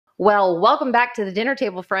Well, welcome back to the dinner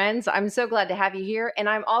table, friends. I'm so glad to have you here. And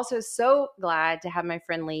I'm also so glad to have my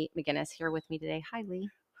friend Lee McGinnis here with me today. Hi, Lee.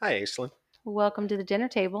 Hi, Aislinn. Welcome to the dinner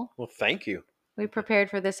table. Well, thank you. We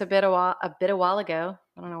prepared for this a bit a while ago.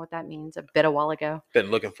 I don't know what that means. A bit a while ago.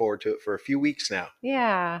 Been looking forward to it for a few weeks now.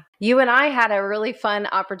 Yeah. You and I had a really fun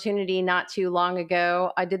opportunity not too long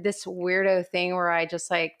ago. I did this weirdo thing where I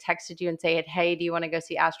just texted you and said, "Hey, do you want to go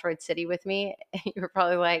see Asteroid City with me?" And you were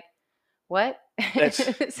probably like, "What?"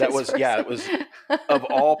 It was of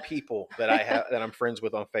all people that I'm friends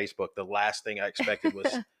with on Facebook, the last thing I expected was,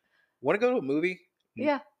 want to go to a movie?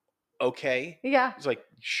 Yeah. Okay. Yeah. It's like,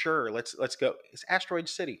 sure, let's go. It's Asteroid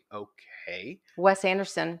City. Okay. Wes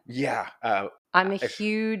Anderson. Yeah. I'm a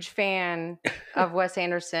huge fan of Wes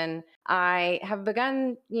Anderson. I have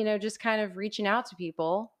begun, just kind of reaching out to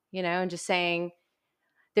people, and just saying,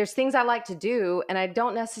 there's things I like to do, and I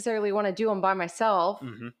don't necessarily want to do them by myself,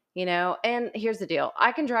 hmm And here's the deal: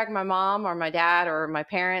 I can drag my mom or my dad or my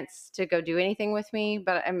parents to go do anything with me,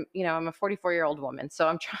 but I'm a 44-year-old woman, so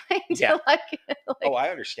I'm trying Yeah. to Oh, I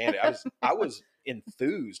understand it. I was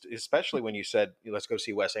enthused, especially when you said let's go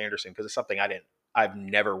see Wes Anderson, because it's something I've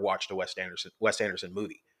never watched a Wes Anderson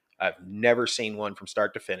movie. I've never seen one from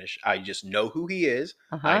start to finish. I just know who he is.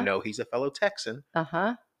 I uh-huh, know he's a fellow Texan,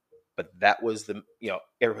 uh-huh, but that was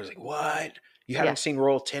everybody's like, "What? You yeah, haven't seen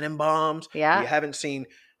Royal Tenenbaums? You yeah, haven't seen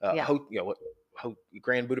yeah,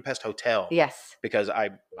 Grand Budapest Hotel?" yes, Because I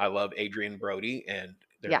love Adrian Brody, and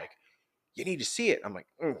they're yeah. like, "You need to see it." I'm like,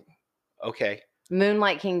 okay.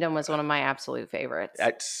 Moonlight Kingdom was one of my absolute favorites.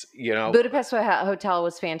 That's Budapest Hotel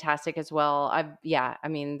was fantastic as well. I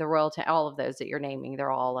mean, the all of those that you're naming,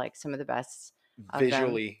 they're all like some of the best of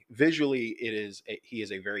them. visually he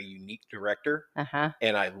is a very unique director, Uh-huh.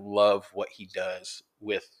 and I love what he does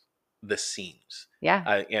with the scenes.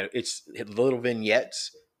 Yeah. It's little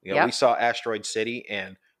vignettes. We Yep. saw Asteroid City,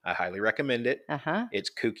 and I highly recommend it. Uh-huh. It's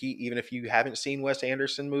kooky. Even if you haven't seen Wes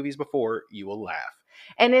Anderson movies before, you will laugh.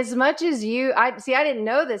 And as much as I didn't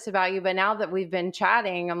know this about you, but now that we've been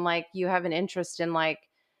chatting, I'm like, you have an interest in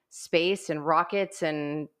space and rockets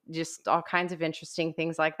and just all kinds of interesting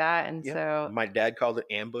things like that. And Yeah, so, my dad called it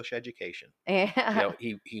ambush education. yeah.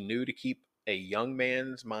 He knew to keep a young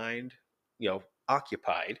man's mind,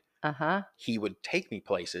 occupied. Uh-huh. He would take me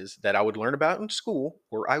places that I would learn about in school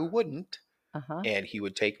or I wouldn't, Uh-huh. and he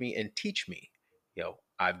would take me and teach me.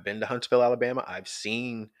 I've been to Huntsville, Alabama. I've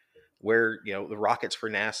seen where, the rockets for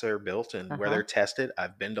NASA are built and where Uh-huh. they're tested.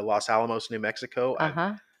 I've been to Los Alamos, New Mexico.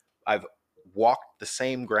 Uh-huh. I've walked the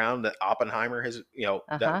same ground that Oppenheimer has, that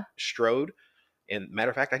Uh-huh. strode. And matter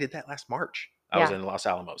of fact, I did that last March. I was Yeah. in Los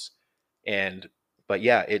Alamos. And but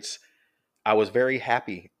yeah, I was very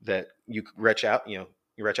happy that you reach out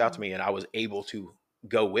to me, and I was able to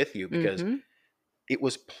go with you because Mm-hmm. it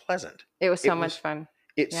was pleasant. It was so It much was fun.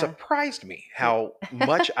 it Yeah. surprised me Yeah. how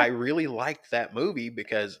much I really liked that movie,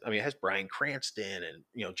 because I mean it has Bryan Cranston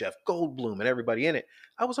and Jeff Goldblum and everybody in it.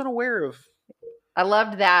 I was unaware of. I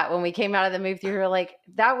loved that when we came out of the movie theater,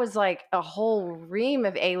 that was like a whole ream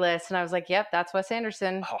of A-list. And I was like, yep, that's Wes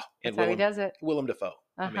Anderson. Oh, and That's how he does it. Willem Dafoe.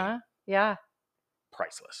 I mean, Uh-huh. Yeah.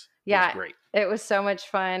 priceless. It was Yeah. great. It was so much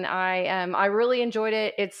fun. I really enjoyed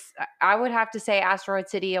it. I would have to say Asteroid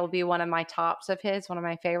City will be one of my tops of his, one of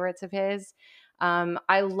my favorites of his.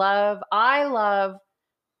 I love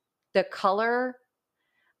the color.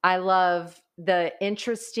 I love the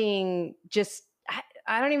interesting,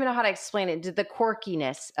 I don't even know how to explain it, the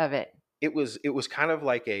quirkiness of it. It was kind of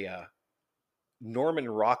like a Norman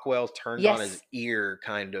Rockwell turned on his Yes. ear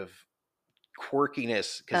kind of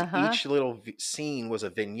quirkiness, because Uh-huh. each little scene was a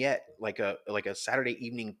vignette, like a Saturday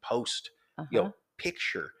Evening Post, Uh-huh.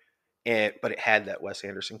 picture, but it had that Wes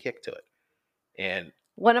Anderson kick to it. And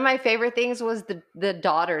One of my favorite things was the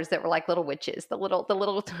daughters that were like little witches, the little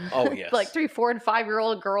oh like yes, 3, 4, and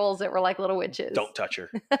 5-year-old girls that were like little witches. don't touch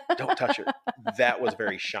her, don't touch her. That was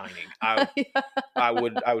very shining. Yeah. I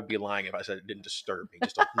would be lying if I said it didn't disturb me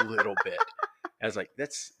just a little bit. I was like,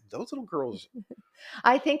 that's those little girls.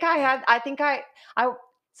 I think I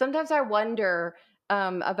sometimes I wonder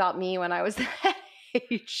about me when I was that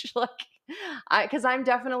age, because I'm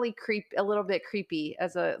definitely a little bit creepy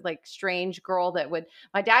as a strange girl that would.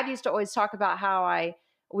 My dad used to always talk about how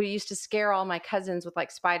we used to scare all my cousins with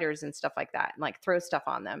spiders and stuff like that, and throw stuff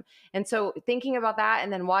on them. And so thinking about that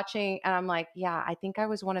and then watching, and I'm like, yeah, I think I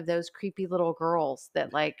was one of those creepy little girls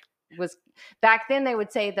that was back then. They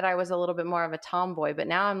would say that I was a little bit more of a tomboy, but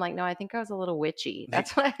now I'm like, no, I think I was a little witchy.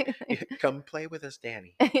 That's what I think. Come play with us,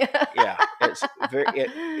 Danny. Yeah. Yeah, it's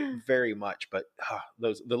very much. But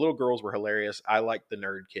the little girls were hilarious. I liked the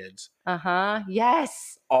nerd kids. Uh-huh.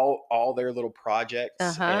 Yes. All their little projects,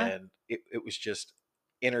 Uh-huh. and it was just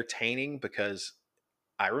entertaining because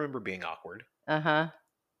I remember being awkward. Uh-huh.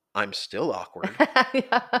 I'm still awkward,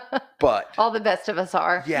 Yeah. but All the best of us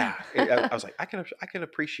are. yeah, I was like, I can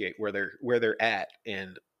appreciate where they're at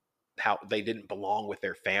and how they didn't belong with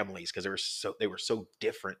their families because they were so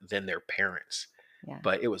different than their parents. Yeah.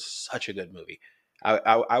 But it was such a good movie.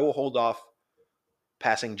 I will hold off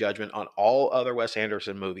passing judgment on all other Wes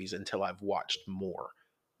Anderson movies until I've watched more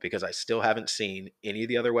because I still haven't seen any of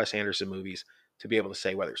the other Wes Anderson movies to be able to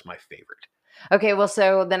say whether it's my favorite. Okay, well,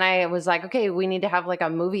 so then I was like, okay, we need to have like a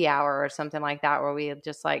movie hour or something like that where we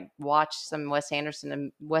just like watch some Wes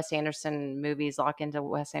Anderson movies, lock into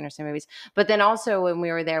Wes Anderson movies. But then also when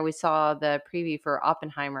we were there, we saw the preview for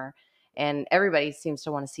Oppenheimer, and everybody seems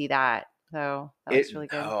to want to see that. So that It looks really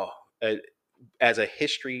good. oh, as a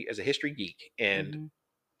history geek and Hmm.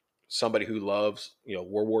 somebody who loves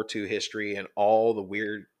World War II history and all the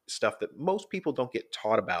weird stuff that most people don't get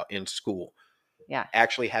taught about in school. Yeah.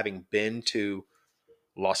 Actually, having been to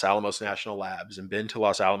Los Alamos National Labs and been to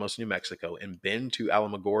Los Alamos, New Mexico, and been to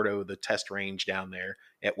Alamogordo, the test range down there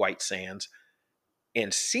at White Sands,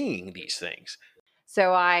 and seeing these things.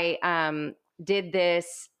 So I did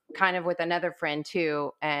this kind of with another friend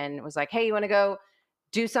too, and was like, hey, you want to go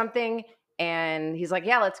do something? And he's like,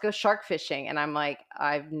 yeah, let's go shark fishing. And I'm like,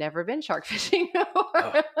 I've never been shark fishing Oh,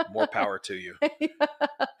 before. more power to you.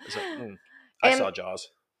 It's like, I And saw Jaws.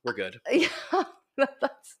 We're good. yeah,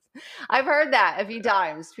 that's, I've heard that a few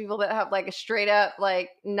times. People that have like a straight up like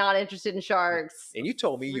not interested in Yeah. sharks. And you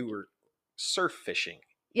told me you were surf fishing.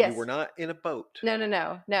 You were Yes. not in a boat. No.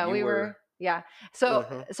 You We were. were, yeah. So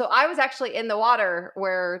Uh-huh. so I was actually in the water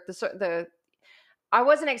where the I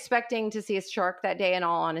wasn't expecting to see a shark that day, in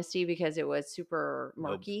all honesty, because it was super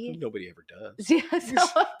No, murky. nobody ever does. Yeah,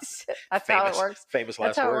 so that's how it famous, works. famous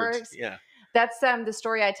That's last how it words. works. Yeah. That's the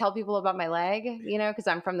story I tell people about my leg, because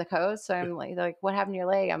I'm from the coast. So I'm like, they're like, what happened to your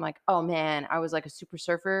leg? I'm like, oh man, I was like a super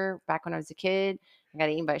surfer back when I was a kid. I got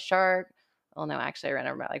eaten by a shark. Well, no, actually, I ran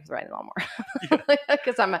over my leg with riding a Yeah. lawnmower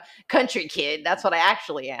because I'm a country kid. That's what I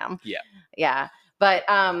actually am. Yeah. Yeah, but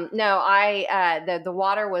no, I the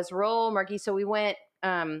water was real murky, so we went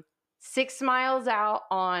 6 miles out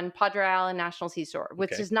on Padre Island National Seashore,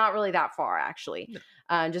 which Okay. is not really that far actually,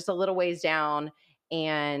 No. just a little ways down,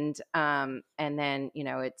 and then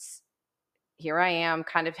it's here I am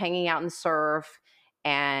kind of hanging out in the surf.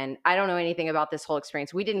 And I don't know anything about this whole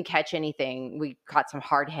experience. We didn't catch anything. We caught some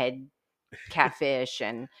hardhead catfish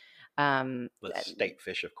and The state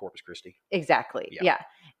fish of Corpus Christi. exactly. Yeah. Yeah.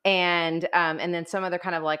 And then some other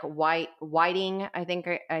kind of like whiting, I think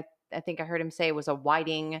I heard him say was a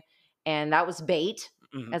whiting, and that was bait,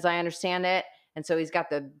 Mhm. as I understand it. And so he's got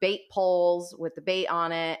the bait poles with the bait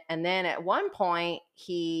on it. And then at one point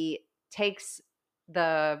he takes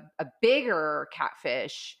a bigger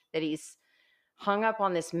catfish that he's hung up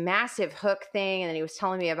on this massive hook thing. And then he was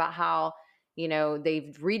telling me about how,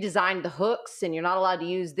 they've redesigned the hooks and you're not allowed to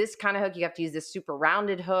use this kind of hook. You have to use this super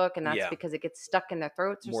rounded hook. And that's Yeah. because it gets stuck in their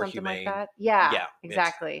throats or More something like humane. that. Yeah, Yeah.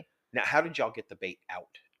 exactly. Now, how did y'all get the bait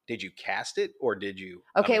out? Did you cast it or did you?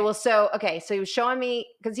 Okay, well, so he was showing me,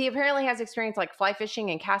 because he apparently has experience like fly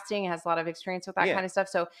fishing and casting, has a lot of experience with that Yeah. kind of stuff.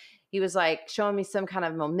 So he was like showing me some kind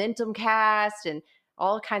of momentum cast and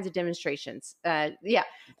all kinds of demonstrations. Yeah,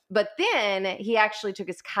 but then he actually took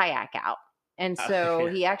his kayak out, and so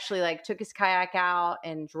Yeah. he actually like took his kayak out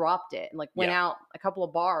and dropped it, and like went Yeah. out a couple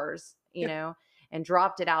of bars, Yeah. and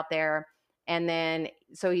dropped it out there. And then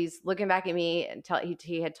so he's looking back at me and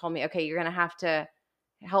he had told me, okay, you're gonna have to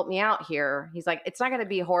help me out here. He's like, it's not going to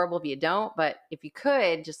be horrible if you don't, but if you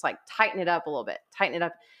could just like tighten it up a little bit, tighten it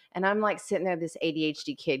up. And I'm like sitting there, this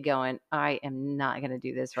ADHD kid going, I am not going to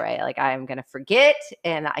do this right. Like I'm going to forget.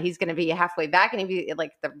 And he's going to be halfway back and he'd be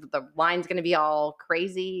like, the line's going to be all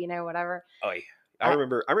crazy, whatever. Oh, yeah. I I,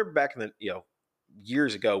 remember back in the,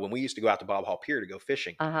 years ago when we used to go out to Bob Hall Pier to go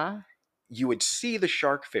fishing, uh-huh. you would see the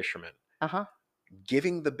shark fishermen Uh-huh.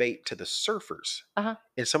 giving the bait to the surfers. Uh-huh.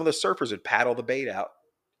 And some of the surfers would paddle the bait out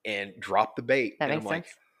and drop the bait. That And makes I'm like,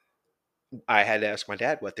 sense. I had to ask my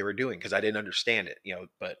dad what they were doing because I didn't understand it,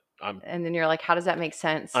 but And then you're like, how does that make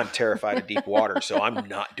sense? I'm terrified of deep water, so I'm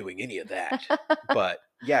not doing any of that. But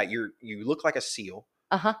yeah, you look like a seal,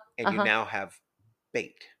 uh-huh. and you Uh-huh. now have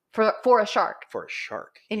bait For a shark for a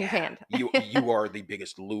shark in your Yeah. hand. You are the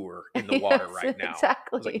biggest lure in the water Yes, right now. I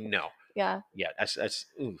exactly. was like, no, Yeah. yeah, that's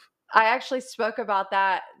oof. I actually spoke about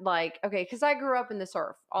that, like, okay, because I grew up in the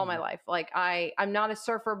surf all my Mhm. life. Like, I'm not a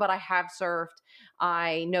surfer, but I have surfed.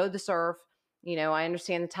 I know the surf. I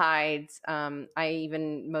understand the tides. I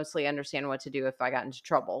even mostly understand what to do if I got into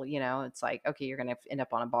trouble. It's like, okay, you're going to end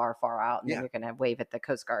up on a bar far out, and then Yeah. you're going to wave at the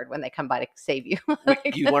Coast Guard when they come by to save you.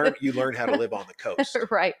 Like, You learn how to live on the coast.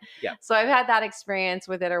 right. Yeah. So I've had that experience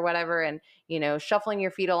with it or whatever. And, shuffling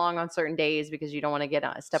your feet along on certain days because you don't want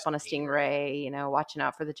to step on a Stingray. stingray, watching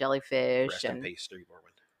out for the jellyfish. Rest in peace, Steve Irwin.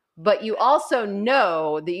 But you also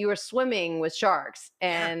know that you are swimming with sharks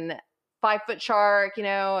Yeah. and 5-foot shark,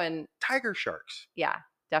 and Tiger sharks, yeah,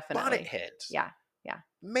 definitely. bonnet heads, Yeah.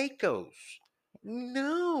 makos.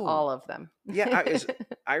 No. All of them. Yeah,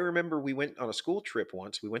 I remember we went on a school trip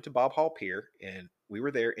once. We went to Bob Hall Pier, and we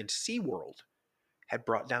were there, and SeaWorld had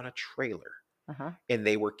brought down a trailer, Uh-huh. and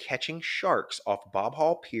they were catching sharks off Bob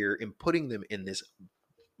Hall Pier and putting them in this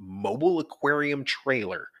mobile aquarium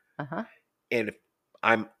trailer. Uh-huh. And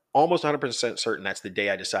I'm almost 100% certain that's the day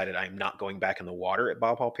I decided I'm not going back in the water at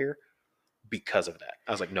Bob Hall Pier because of that.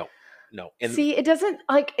 I was like, no. And see, it doesn't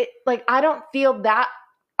like I don't feel that.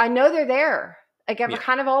 I know they're there. Like I've Yeah.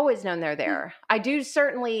 kind of always known they're there. I do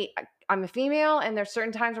certainly. I'm a female, and there's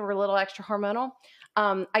certain times where we're a little extra hormonal.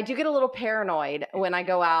 I do get a little paranoid when I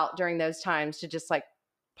go out during those times to just like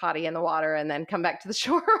potty in the water and then come back to the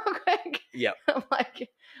shore real quick. Yep.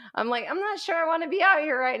 I'm not sure I want to be out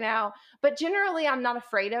here right now. But generally, I'm not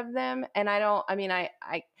afraid of them, and I don't. I mean, I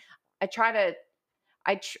try to.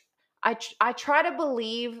 I try to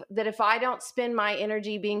believe that if I don't spend my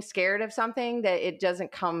energy being scared of something, that it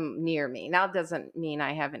doesn't come near me. Now, it doesn't mean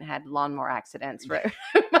I haven't had lawnmower accidents, right?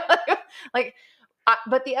 Like,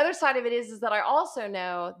 but the other side of it is that I also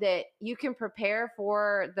know that you can prepare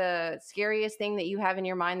for the scariest thing that you have in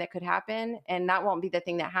your mind that could happen, and that won't be the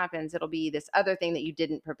thing that happens. It'll be this other thing that you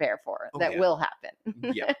didn't prepare for that will happen.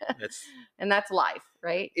 Yeah, and that's life,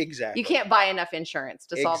 right? exactly. You can't buy enough insurance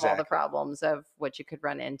to solve all the Exactly. problems of what you could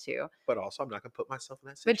run into. But also, I'm not going to put myself in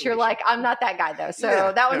that situation. But you're like, I'm not that guy though, so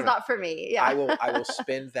Yeah, that was no. not for me. Yeah, I will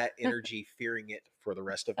spend that energy fearing it for the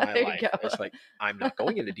rest of my There you life. go. It's like, I'm not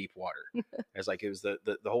going into deep water. It's like, it was the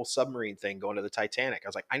whole submarine thing going to the Titanic. I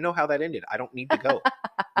was like, I know how that ended. I don't need to go.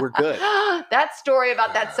 We're good. That story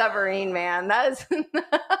about that submarine, man. That is.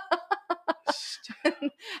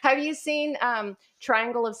 Have you seen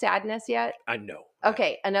Triangle of Sadness yet? I know.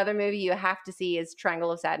 Okay, another movie you have to see is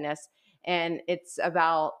Triangle of Sadness, and it's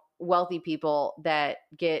about wealthy people that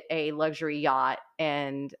get a luxury yacht,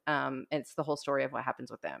 and it's the whole story of what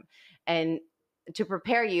happens with them. And to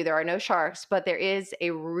prepare you, there are no sharks, but there is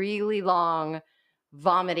a really long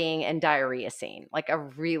vomiting and diarrhea scene, like a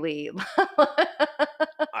really.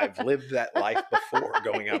 I've lived that life before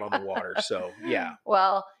going out on the water. So yeah.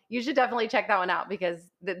 Well, you should definitely check that one out because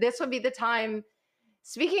this would be the time.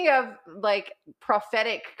 Speaking of like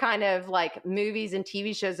prophetic kind of like movies and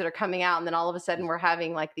TV shows that are coming out, and then all of a sudden we're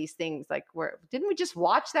having like these things like didn't we just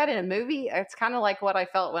watch that in a movie? It's kind of like what I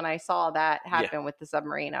felt when I saw that happen with the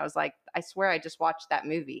submarine. I was like, I swear I just watched that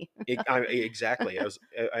movie. Exactly.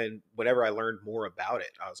 And whenever I learned more about it,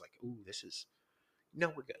 I was like, ooh, no,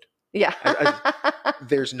 we're good. Yeah.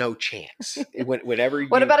 There's no chance. Whenever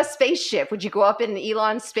What about a spaceship? Would you go up in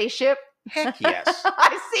Elon's spaceship? Heck yes.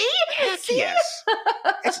 I see. Heck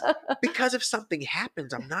yes. Because if something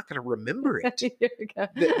happens, I'm not going to remember it.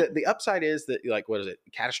 The upside is that, like, what is it?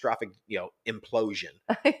 Catastrophic, implosion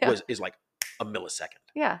is like a millisecond.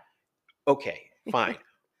 Yeah. Okay, fine.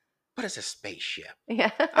 But it's a spaceship.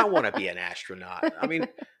 Yeah. I want to be an astronaut. I mean,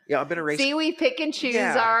 I've been a race. See, we pick and choose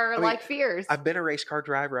our like fears. I've been a race car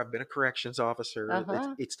driver. I've been a corrections officer.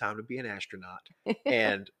 Uh-huh. It's time to be an astronaut.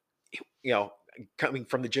 And, coming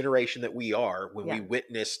from the generation that we are, when we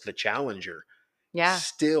witnessed the Challenger,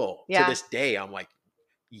 still to this day, I'm like,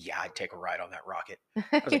 yeah, I'd take a ride on that rocket.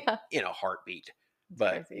 I was like, in a heartbeat.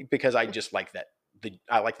 But because I just like that.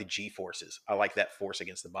 I like the G forces. I like that force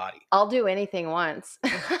against the body. I'll do anything once.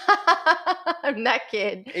 I'm that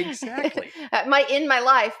kid. Exactly. It might end my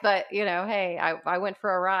life, but hey, I went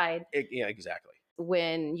for a ride. Yeah, exactly.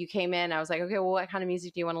 When you came in, I was like, okay, well, what kind of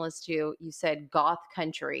music do you want to listen to? You said goth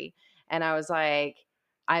country. And I was like,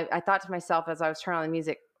 I thought to myself as I was turning on the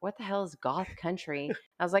music, what the hell is goth country?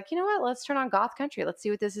 I was like, you know what? Let's turn on goth country. Let's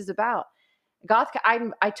see what this is about.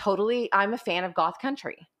 I'm a fan of goth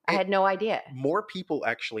country. I had no idea. More people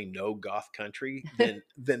actually know goth country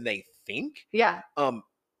than they think. Yeah.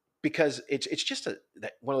 Because it's just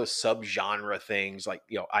one of those subgenre things. Like,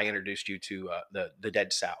 I introduced you to the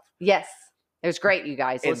Dead South. Yes. It was great, you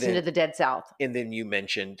guys. Listen to the Dead South. And then you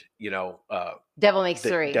mentioned, Devil Makes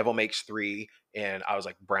Three. Devil Makes Three. And I was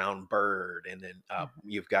like, Brown Bird. And then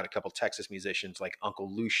you've got a couple Texas musicians like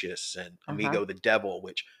Uncle Lucius and Amigo the Devil,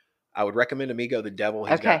 which I would recommend Amigo the Devil.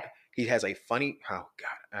 He has a funny, oh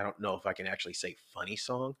God, I don't know if I can actually say funny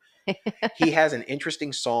song. He has an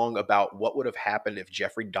interesting song about what would have happened if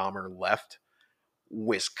Jeffrey Dahmer left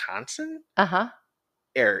Wisconsin Uh-huh.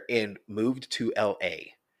 and moved to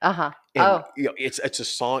LA. Uh-huh. And Oh, it's a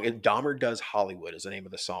song, and Dahmer Does Hollywood is the name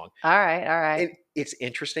of the song. all right. All right. And it's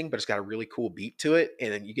interesting, but it's got a really cool beat to it.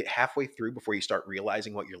 And then you get halfway through before you start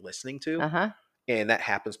realizing what you're listening to. Uh-huh. And that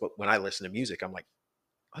happens, but when I listen to music, I'm like,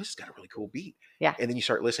 oh, this has got a really cool beat. Yeah. And then you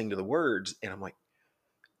start listening to the words, and I'm like,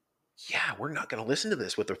 yeah, we're not going to listen to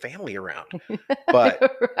this with their family around. But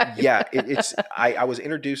Right. yeah, I was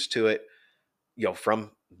introduced to it,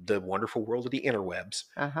 from the wonderful world of the interwebs,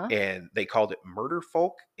 Uh-huh. and they called it murder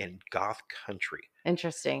folk and goth country.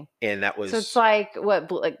 Interesting. And that So it's was, like what,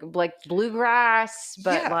 like bluegrass,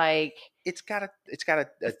 but yeah, like it's got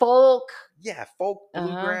a folk. yeah, folk, Uh-huh.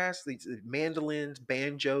 bluegrass, these mandolins,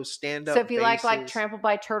 banjos, stand So if up you like basses. Trampled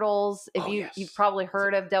by Turtles, if Oh you've yes. probably Was it?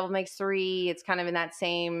 heard of Devil Makes Three, it's kind of in that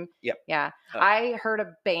same. Yep. Yeah. Uh, I heard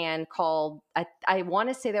a band called I want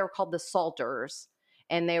to say they were called the Salters,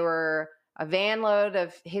 and they were a van load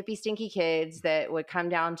of hippie stinky kids that would come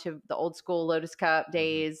down to the old school Lotus Cup mhm.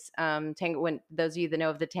 days. Tango, when those of you that know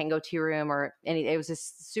of the Tango Tea Room or any, it was this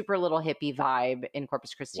super little hippie vibe in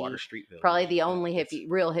Corpus Water Christi. Street Probably Village. the only It's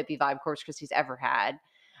real hippie vibe Corpus Christi's ever had.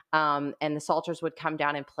 And the Salters would come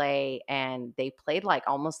down and play, and they played like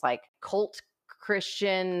almost like cult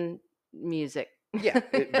Christian music. yeah,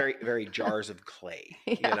 very very jars of clay.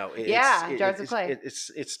 Yeah, yeah, Jars of Clay.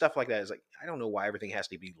 It's stuff like that. It's like I don't know why everything has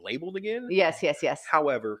to be labeled again. Yes, yes, yes.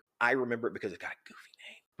 However, I remember it because it got a goofy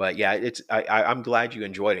name. But yeah, I'm glad you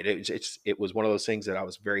enjoyed it. It was one of those things that I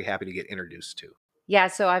was very happy to get introduced to. Yeah,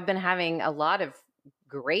 so I've been having a lot of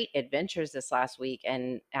great adventures this last week,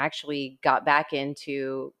 and actually got back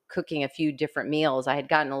into cooking a few different meals. I had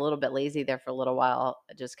gotten a little bit lazy there for a little while,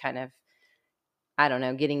 just kind of, I don't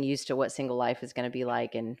know, getting used to what single life is going to be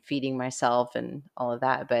like and feeding myself and all of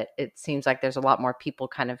that. But it seems like there's a lot more people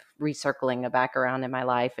kind of recircling back around in my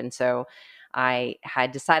life. And so I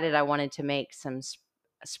had decided I wanted to make some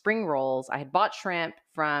spring rolls. I had bought shrimp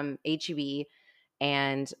from HEB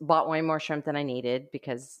and bought way more shrimp than I needed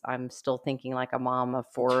because I'm still thinking like a mom of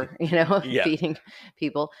four, Yeah. feeding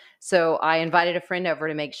people. So I invited a friend over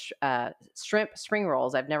to make shrimp spring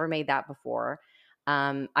rolls. I've never made that before.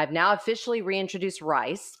 I've now officially reintroduced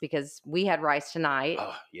rice because we had rice tonight,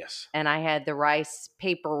 Oh yes. and I had the rice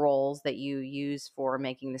paper rolls that you use for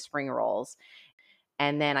making the spring rolls.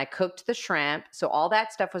 And then I cooked the shrimp. So all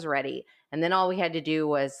that stuff was ready. And then all we had to do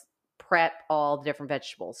was prep all the different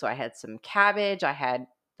vegetables. So I had some cabbage. I had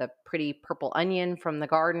the pretty purple onion from the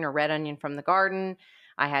garden or red onion from the garden.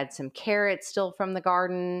 I had some carrots still from the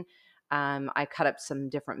garden. I cut up some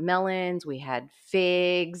different melons. We had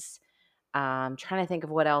figs. Trying to think of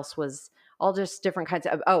what else was all just different kinds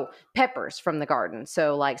of peppers from the garden.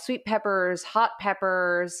 So like sweet peppers, hot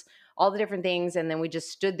peppers, all the different things. And then we just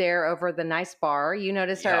stood there over the nice bar. You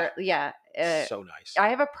noticed Yeah. So nice. I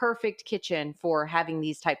have a perfect kitchen for having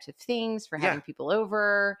these types of things, for Yeah. having people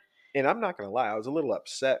over. And I'm not gonna lie, I was a little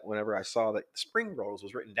upset whenever I saw that spring rolls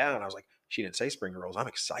was written down. I was like, she didn't say spring rolls. I'm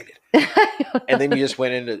excited. And then you just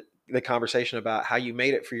went into the conversation about how you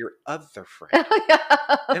made it for your other friend.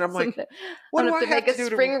 And I'm like, what I'm do gonna I have to have make to a do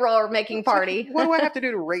to spring roll making it's like, party. what do I have to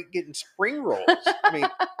do to rate getting spring rolls? I mean,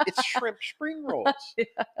 it's shrimp spring rolls.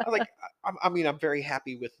 I'm like, I'm very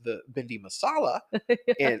happy with the bindi masala,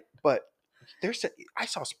 but I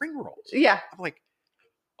saw spring rolls. Yeah. I'm like,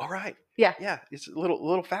 all right, Yeah. yeah. It's a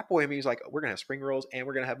little fat boy in me. He's like, we're gonna have spring rolls and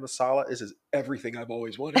we're gonna have masala. This is everything I've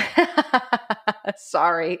always wanted.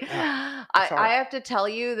 Sorry. Ah, I, it's all I right. have to tell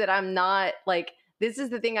you that I'm not like, this is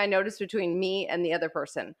the thing I noticed between me and the other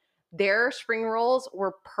person. Their spring rolls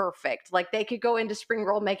were perfect. Like they could go into spring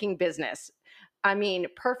roll making business. I mean,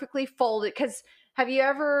 perfectly folded. Because have you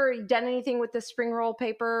ever done anything with the spring roll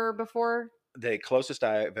paper before? The closest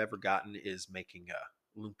I've ever gotten is making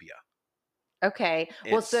a lumpia. Okay.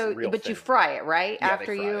 Well, It's so, real but you thin. fry it, right? Yeah, they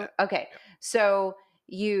After fry you, that. okay. Yep. So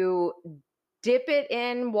you dip it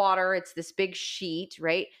in water. It's this big sheet,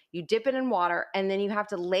 right? You dip it in water and then you have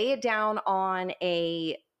to lay it down on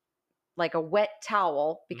like a wet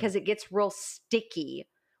towel because it gets real sticky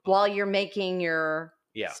while you're making your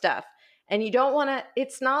Yeah. stuff. And you don't want to,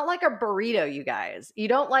 it's not like a burrito, you guys. You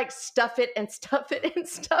don't like stuff it and stuff it and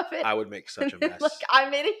stuff it. I would make such a mess. Like I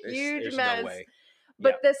made a There's, huge there's mess. no way.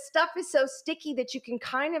 But the stuff is so sticky that you can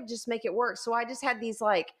kind of just make it work. So I just had these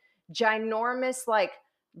like ginormous, like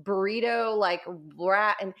burrito like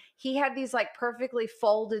rat, and he had these like perfectly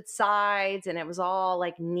folded sides, and it was all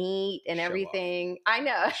like neat and Show off. everything. I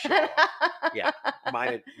know. Show off. Yeah.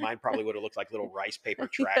 Mine probably would have looked like little rice paper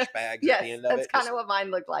trash Yes, bags at yes, the end of that's it. kind Just of what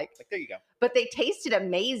mine looked like. like, there you go. But they tasted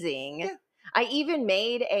amazing. Yeah. I even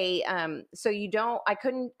made a so you don't I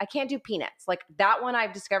can't do peanuts. Like that one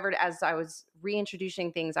I've discovered as I was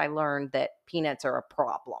reintroducing things, I learned that peanuts are a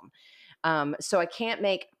problem. So I can't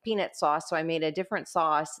make peanut sauce. So I made a different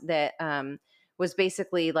sauce that was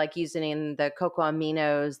basically like using the cocoa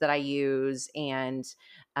aminos that I use. And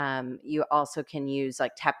you also can use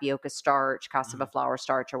like tapioca starch, cassava Mhm. flour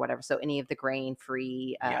starch, or whatever. So any of the grain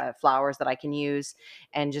free Yeah. flours that I can use,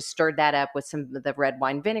 and just stirred that up with some of the red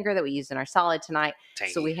wine vinegar that we used in our salad tonight. So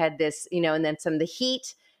Tangy. we had this, and then some of the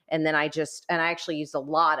heat. And then I actually used a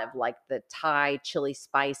lot of like the Thai chili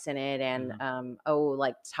spice in it, and Mhm.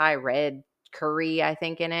 like Thai red curry, I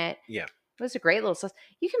think, in it. Yeah. It was a great little sauce.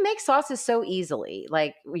 You can make sauces so easily,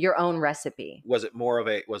 like your own recipe. Was it more of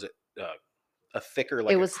a thicker, It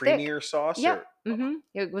like a was thick. creamier sauce, Yep. or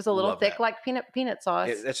It was a little love thick, that? like peanut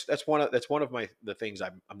sauce. That's one of the things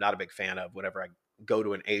I'm not a big fan of whenever I go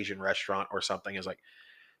to an Asian restaurant or something, is like,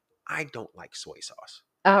 I don't like soy sauce.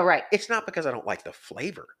 Oh, right. It's not because I don't like the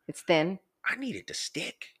flavor. It's thin. I need it to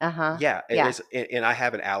stick. Uh-huh. Yeah, it Yeah. is, and I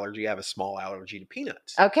have an allergy. I have a small allergy to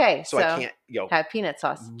peanuts, Okay. so I So can't, have peanut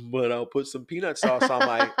sauce. but I'll put some peanut sauce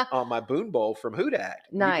on my Boon Bowl from Houdat.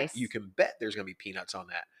 You Nice. can bet there's gonna be peanuts on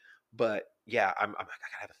that. But yeah, I'm like, I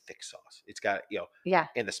gotta have a thick sauce. It's got, Yeah.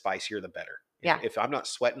 and the spicier the better. Yeah. If I'm not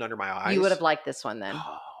sweating under my You would eyes, have liked this one then.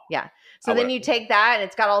 oh, Yeah. I So would then you take that, and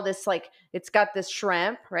it's got all this like it's got this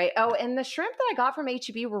shrimp, right? Oh, and the shrimp that I got from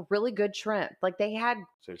HEB were really good shrimp. Like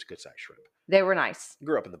so it's a good size shrimp. they were nice.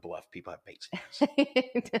 Grew up in the Bluff. People have bait stands.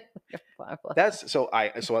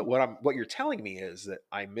 What you're telling me is that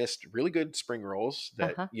I missed really good spring rolls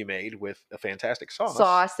that Uh-huh. you made with a fantastic sauce,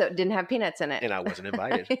 Sauce that didn't have peanuts in it. and I wasn't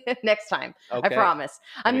invited. Next time. I Okay. promise.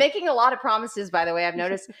 I I'm mean- making a lot of promises, by the way. I've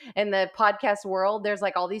noticed in the podcast world, there's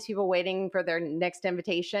like all these people waiting for their next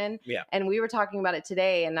invitation. Yeah. And we were talking about it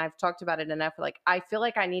today, and I've talked about it enough. Like, I feel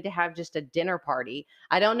like I need to have just a dinner party.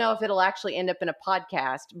 I don't know if it'll actually end up in a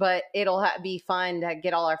podcast, but it'll be fun to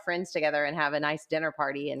get all our friends together and have a nice dinner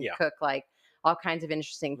party and Yeah. cook like all kinds of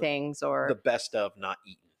interesting things. Or, The best of not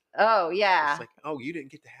eaten. oh, yeah. It's like, oh, you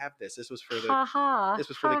didn't get to have this. This was for the Ha ha. this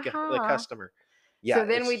was for the ha. customer. Yeah. So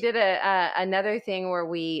then we did another thing where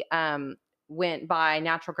we went by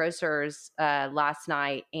Natural Grocers last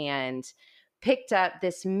night and picked up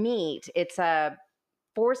this meat. It's a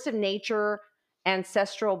Force of Nature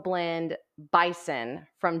ancestral blend bison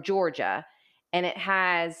from Georgia, and it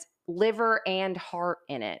has liver and heart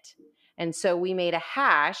in it. And so we made a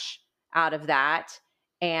hash out of that.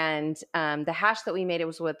 And the hash that we made, it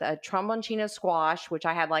was with a tromboncino squash, which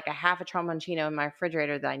I had like a half a tromboncino in my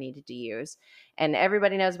refrigerator that I needed to use. And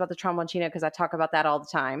everybody knows about the tromboncino because I talk about that all the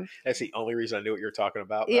time. That's the only reason I knew what you were talking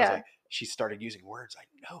about. I Yeah. was like, she started using words I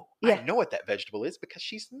know. Yeah. I know what that vegetable is because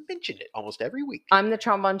she's mentioned it almost every week. I'm the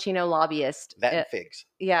tromboncino lobbyist. That and figs.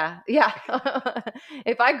 Yeah. Yeah.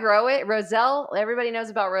 If I grow it, Roselle, everybody knows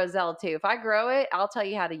about Roselle too. If I grow it, I'll tell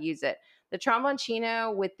you how to use it. The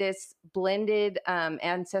tromboncino with this blended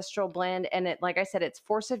ancestral blend. And it, like I said, it's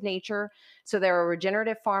Force of Nature. So they're a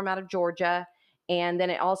regenerative farm out of Georgia. And then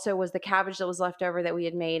it also was the cabbage that was left over that we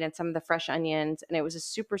had made and some of the fresh onions. And it was a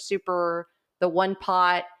super, the one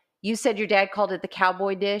pot. You said your dad called it the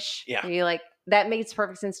cowboy dish. Yeah. You're like, that makes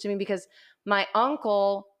perfect sense to me because my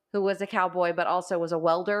uncle, who was a cowboy, but also was a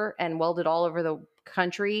welder and welded all over the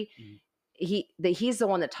country. Mhm. He's the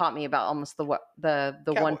one that taught me about almost the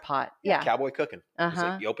one pot. Yeah. Cowboy cooking. It's Uh-huh.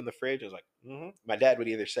 like you open the fridge. I was like, My dad would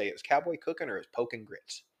either say it was cowboy cooking or it was poking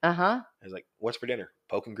grits. Uh-huh. I was like, what's for dinner?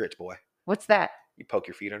 Poking grits, boy. What's that? You poke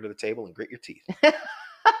your feet under the table and grit your teeth.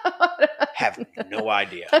 Have no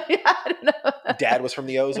idea. Yeah, I don't know. Dad was from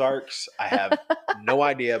the Ozarks. I have no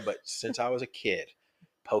idea, but since I was a kid,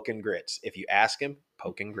 poking grits. If you ask him,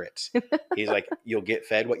 poking grits. He's like, you'll get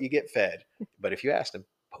fed what you get fed. But if you ask him,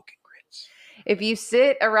 poking grits. If you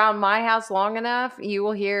sit around my house long enough, you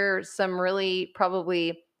will hear some really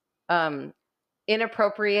probably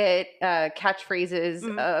inappropriate catchphrases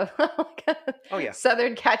of Oh, yeah.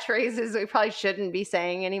 Southern catchphrases we probably shouldn't be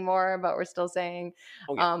saying anymore, but we're still saying.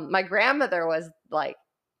 Oh, yeah. My grandmother was like,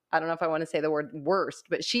 I don't know if I want to say the word worst,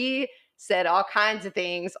 but she said all kinds of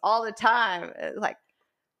things all the time. Like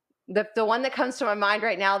the one that comes to my mind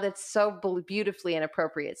right now that's so beautifully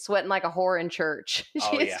inappropriate, sweating like a whore in church. She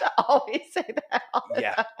Oh, used yeah. to always say that. All the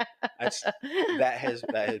Yeah. time. That has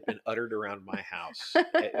been uttered around my house.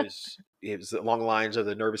 It was along the lines of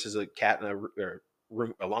the nervous as a cat in a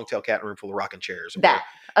a long tail cat in a room full of rocking chairs, or That.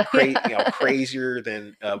 Yeah. crazier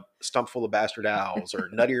than a stump full of bastard owls, or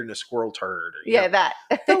nuttier than a squirrel turd, or Yeah, that.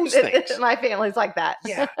 those things. My family's like that.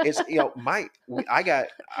 Yeah, it's I got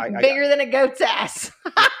Bigger than a goat's ass.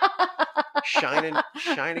 shining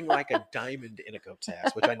like a diamond in a goat's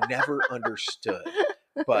ass, which I never understood.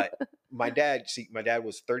 But my dad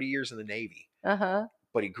was 30 years in the Navy, Uh-huh.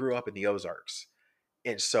 but he grew up in the Ozarks,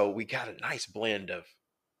 and so we got a nice blend of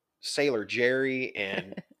Sailor Jerry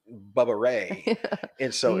and Bubba Ray.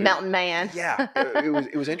 And so Mountain man.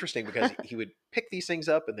 it was interesting because he would pick these things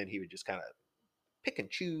up and then he would just kind of pick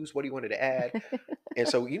and choose what he wanted to add. And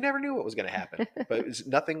so you never knew what was going to happen, but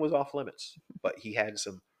nothing was off limits. But he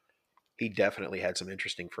definitely had some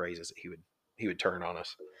interesting phrases that he would turn on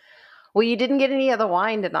us. Well, you didn't get any of the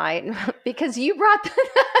wine tonight because you brought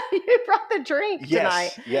the drink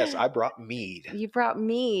tonight. Yes, I brought mead. You brought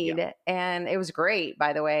mead, and it was great,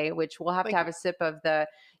 by the way, which we'll have to have a sip of.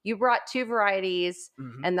 You brought 2 varieties,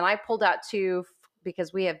 and then I pulled out 2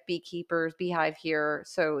 because we have beehive here.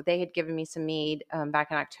 So they had given me some mead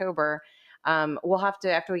back in October. We'll have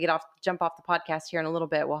to, after we jump off the podcast here in a little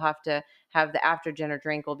bit, we'll have to have the after dinner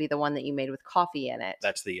drink will be the one that you made with coffee in it.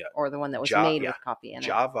 That's the or the one that was made with coffee in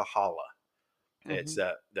Java Hala. It's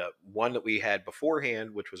the one that we had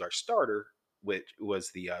beforehand, which was our starter, which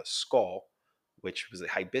was the Skull, which was the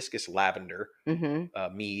hibiscus lavender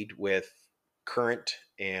mead with currant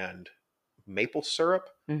and maple syrup,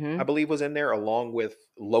 I believe was in there, along with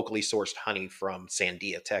locally sourced honey from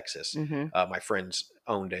Sandia, Texas. My friends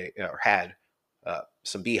had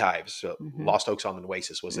some beehives. So Lost Oaks on the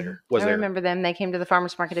Nueces was there. I remember them. They came to the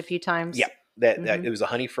farmer's market a few times. Yeah, that it was the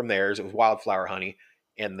honey from theirs. It was wildflower honey,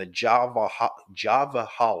 and the Java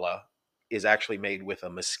Hala is actually made with a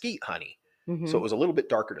mesquite honey, so it was a little bit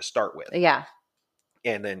darker to start with. Yeah,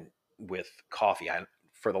 and then with coffee,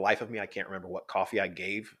 for the life of me, I can't remember what coffee I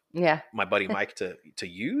gave my buddy Mike to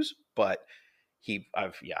use, but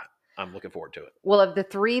I'm looking forward to it. Well, of the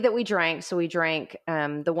 3 that we drank, so we drank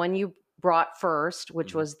the one you brought first,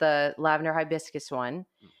 which was the lavender hibiscus one,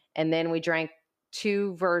 and then we drank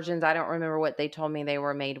 2 versions. I don't remember what they told me they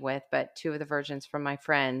were made with, but 2 of the versions from my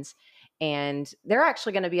friends, and they're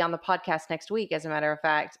actually going to be on the podcast next week, as a matter of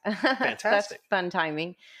fact. Fantastic. That's fun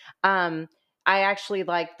timing. I actually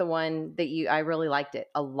liked the one that I really liked it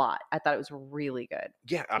a lot. I thought it was really good.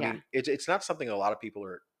 Yeah. I mean, it's not something a lot of people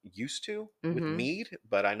are used to with mead,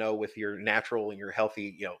 but I know with your natural and your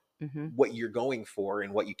healthy, what you're going for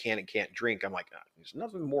and what you can and can't drink, I'm like, there's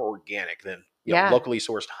nothing more organic than locally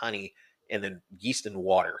sourced honey and then yeast and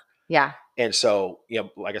water. Yeah. And so,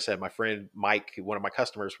 like I said, my friend Mike, one of my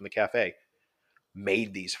customers from the cafe,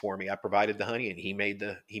 made these for me. I provided the honey and he made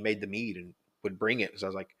the mead and would bring it. So I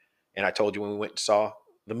was like, and I told you when we went and saw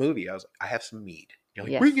the movie, I was like, I have some mead.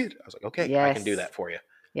 Bring it. I was like, okay, I can do that for you.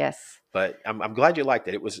 Yes. But I'm glad you liked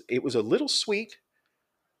it. It was a little sweet.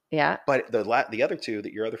 Yeah. But the other 2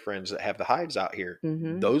 that your other friends that have the hives out here,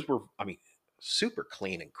 those were, super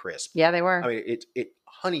clean and crisp. Yeah, they were. It's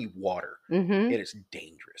honey water, and it's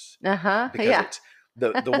dangerous. Because it's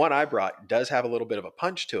the one I brought does have a little bit of a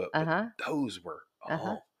punch to it. But those were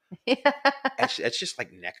it's just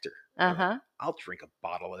like nectar. I'll drink a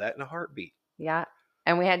bottle of that in a heartbeat. Yeah.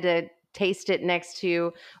 And we had to taste it next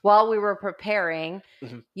to, while we were preparing,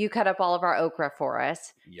 you cut up all of our okra for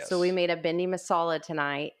us. Yes. So we made a bindi masala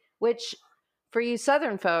tonight, which for you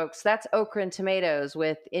Southern folks, that's okra and tomatoes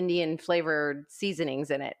with Indian flavored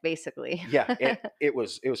seasonings in it, basically. Yeah. It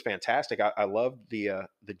was fantastic. I loved the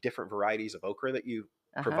different varieties of okra that you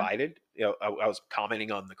provided. I was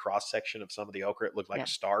commenting on the cross section of some of the okra. It looked like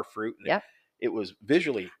star fruit. And it was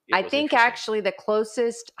visually. I think actually the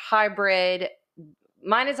closest hybrid,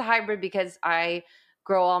 mine is a hybrid because I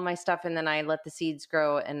grow all my stuff and then I let the seeds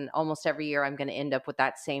grow. And almost every year I'm going to end up with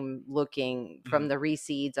that same looking from the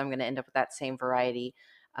reseeds. I'm going to end up with that same variety.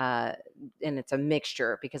 And it's a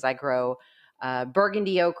mixture because I grow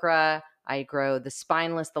burgundy okra. I grow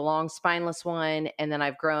the long spineless one. And then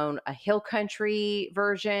I've grown a hill country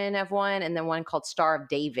version of one and then one called Star of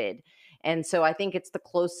David. And so I think it's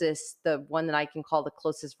the one that I can call the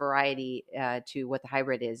closest variety to what the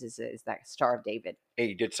hybrid is that Star of David. And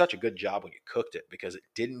you did such a good job when you cooked it because it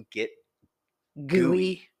didn't get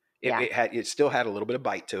gooey. It still had a little bit of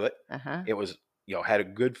bite to it. It was, had a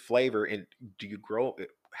good flavor. And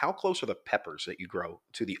how close are the peppers that you grow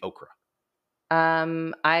to the okra?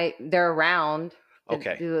 They're round.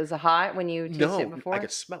 Okay. Was it hot when you tasted it before? I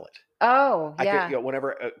could smell it. Oh, yeah.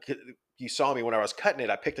 Whenever you saw me when I was cutting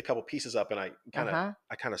it, I picked a couple pieces up and I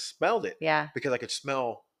kind of smelled it. Yeah. Because I could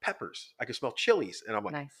smell peppers. I could smell chilies, and I'm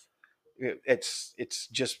like, nice. It's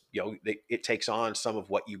just it takes on some of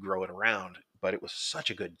what you grow it around, but it was such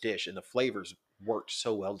a good dish, and the flavors worked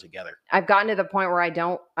so well together. I've gotten to the point where I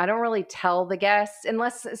don't really tell the guests,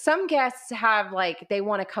 unless some guests have like they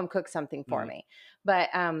want to come cook something for Mhm, me. But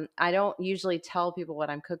I don't usually tell people what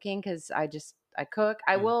I'm cooking cuz I cook.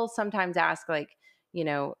 I mhm. will sometimes ask like,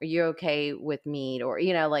 are you okay with meat, or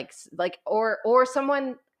like or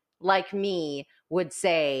someone like me would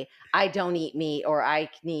say I don't eat meat, or I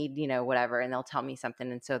need, whatever, and they'll tell me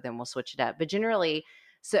something, and so then we'll switch it up. But generally,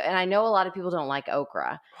 so, and I know a lot of people don't like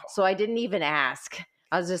okra, so I didn't even ask.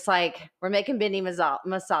 I was just like, we're making bindi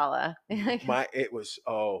masala. It was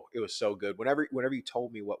so good. Whenever you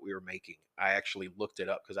told me what we were making, I actually looked it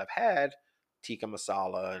up because I've had tikka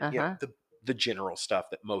masala and Uh-huh. the general stuff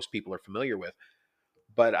that most people are familiar with.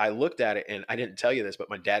 But I looked at it, and I didn't tell you this, but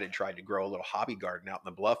my dad had tried to grow a little hobby garden out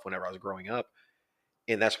in the bluff whenever I was growing up.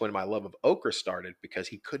 And that's when my love of okra started, because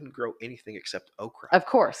he couldn't grow anything except okra. Of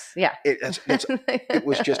course. Yeah. It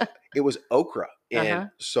was just it was okra. And Uh-huh.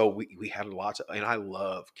 so we had lots of, and I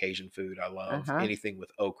love Cajun food. I love Uh-huh. anything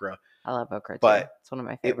with okra, I love okra too. but It's one of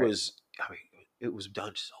my it favorites. was, I mean, it was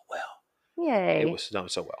done so well. It Yay. was done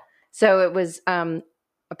so well. So it was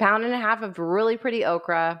a pound and a half of really pretty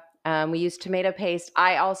okra. We used tomato paste.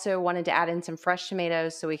 I also wanted to add in some fresh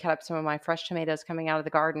tomatoes, so we cut up some of my fresh tomatoes coming out of the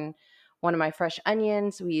garden. One of my fresh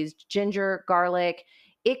onions. We used ginger, garlic.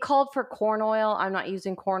 It called for corn oil. I'm not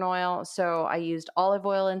using corn oil, so I used olive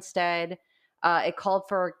oil instead. It called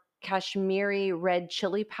for Kashmiri red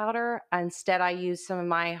chili powder. Instead, I used some of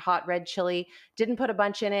my hot red chili. Didn't put a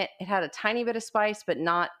bunch in it. It had a tiny bit of spice, but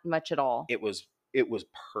not much at all. It was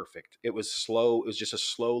perfect. It was slow. It was just a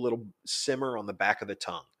slow little simmer on the back of the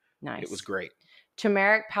tongue. It was Nice. great.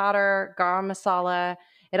 Turmeric powder, garam masala.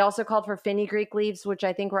 It also called for fenugreek leaves, which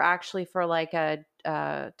I think were actually for like a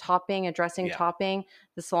topping, a dressing Yeah. topping.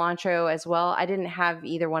 The cilantro as well. I didn't have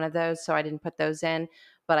either one of those, so I didn't put those in.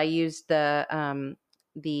 But I used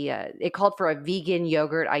it called for a vegan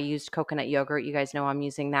yogurt. I used coconut yogurt. You guys know I'm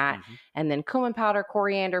using that. Hmm. And then cumin powder,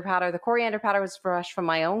 coriander powder. The coriander powder was fresh from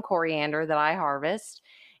my own coriander that I harvest.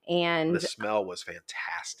 The And smell was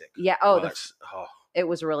fantastic. yeah, it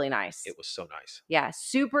was really nice. It was so nice. Yeah,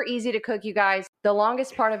 super easy to cook, you guys. The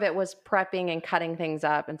longest part of it was prepping and cutting things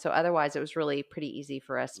up. And so otherwise, it was really pretty easy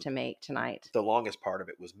for us to make tonight. The longest part of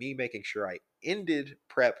it was me making sure I ended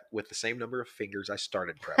prep with the same number of fingers I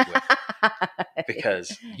started prep with,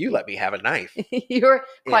 because you let me have a knife. You were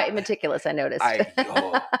And quite meticulous, I noticed.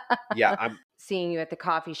 yeah, I'm Seeing you at the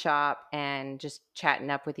coffee shop and just chatting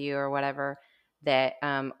up with you or whatever, that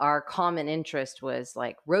our common interest was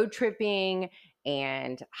like road tripping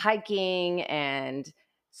and hiking. And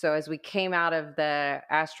so as we came out of the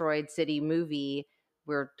Asteroid City movie,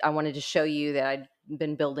 I wanted to show you that I'd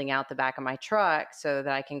been building out the back of my truck so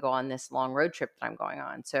that I can go on this long road trip that I'm going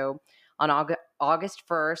on. So on August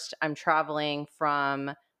 1st, I'm traveling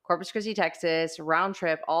from Corpus Christi, Texas, round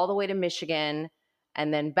trip all the way to Michigan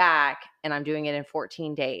and then back, and I'm doing it in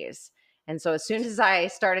 14 days. And so as soon as I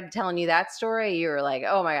started telling you that story, you were like,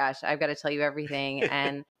 "Oh my gosh, I've got to tell you everything."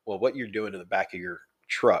 And well, what you're doing to the back of your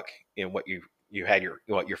truck and what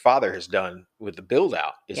your father has done with the build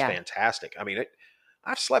out is yeah, fantastic. I mean,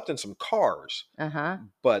 I've slept in some cars, uh-huh.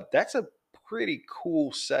 but that's a pretty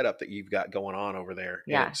cool setup that you've got going on over there.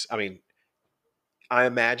 And Yeah. I mean, I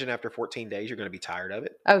imagine after 14 days you're going to be tired of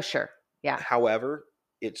it. Oh, sure. Yeah. However,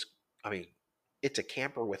 it's I mean, it's a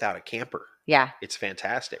camper without a camper. Yeah. It's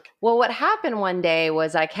fantastic. Well, what happened one day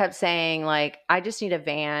was I kept saying like, I just need a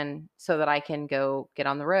van so that I can go get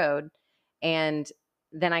on the road. And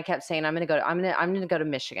then I kept saying I'm going to go to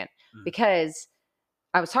Michigan, Mm. because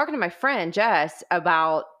I was talking to my friend Jess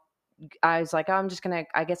about, I was like, oh,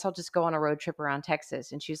 I guess I'll just go on a road trip around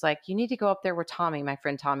Texas. And she's like, you need to go up there where Tommy, my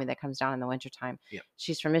friend Tommy, that comes down in the wintertime. Yeah.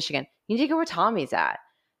 She's from Michigan. You need to go where Tommy's at.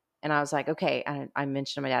 And I was like, okay. And I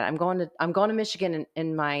mentioned to my dad, I'm going to Michigan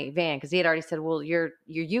in my van. Cause he had already said, well, your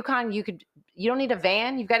Yukon, you don't need a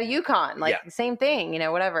van. You've got a Yukon, like Yeah. the same thing,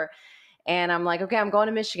 whatever. And I'm like, okay, I'm going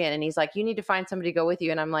to Michigan. And he's like, you need to find somebody to go with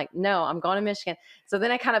you. And I'm like, no, I'm going to Michigan. So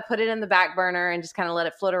then I kind of put it in the back burner and just kind of let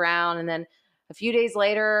it float around. And then a few days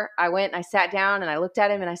later, I went and I sat down and I looked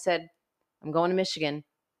at him and I said, I'm going to Michigan.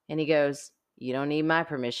 And he goes, you don't need my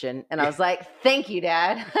permission. And I was like, thank you,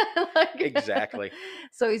 Dad. Exactly.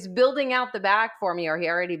 So he's building out the back for me, or he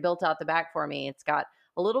already built out the back for me. It's got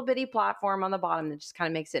a little bitty platform on the bottom that just kind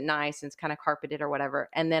of makes it nice, and it's kind of carpeted or whatever.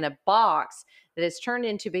 And then a box that is turned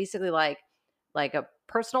into basically like a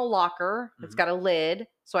personal locker that's got a lid,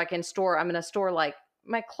 so I'm going to store like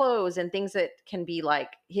my clothes and things that can be like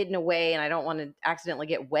hidden away, and I don't want to accidentally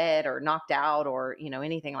get wet or knocked out or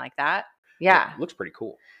anything like that. Yeah. It looks pretty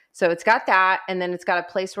cool. So it's got that, and then it's got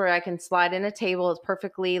a place where I can slide in a table. It's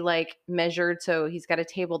perfectly like measured, so he's got a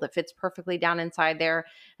table that fits perfectly down inside there.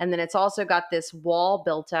 And then it's also got this wall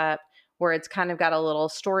built up where it's kind of got a little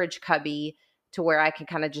storage cubby to where I can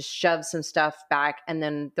kind of just shove some stuff back. And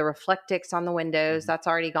then the Reflectix on the windows, Mhm. that's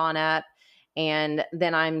already gone up. And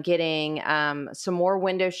then I'm getting some more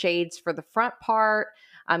window shades for the front part.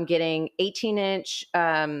 I'm getting 18-inch.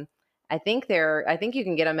 I think you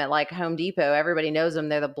can get them at like Home Depot. Everybody knows them.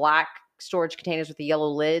 They're the black storage containers with the yellow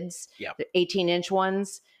lids. Yeah. The 18-inch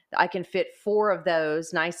ones. I can fit 4 of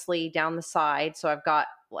those nicely down the side. So I've got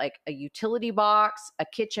like a utility box, a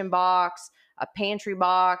kitchen box, a pantry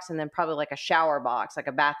box, and then probably like a shower box, like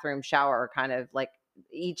a bathroom shower, kind of like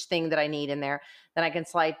each thing that I need in there. Then I can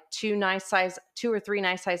slide 2 or 3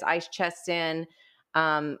 nice size ice chests in,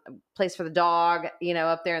 place for the dog,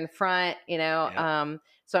 up there in the front, Yeah.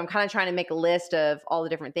 so I'm kind of trying to make a list of all the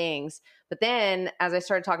different things. But then as I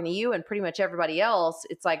started talking to you and pretty much everybody else,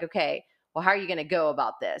 it's like, okay, well, how are you going to go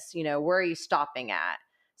about this? Where are you stopping at?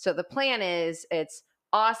 So the plan is it's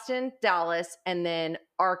Austin, Dallas, and then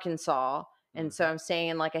Arkansas. And so Mhm. I'm staying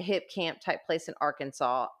in like a hip camp type place in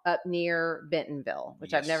Arkansas up near Bentonville,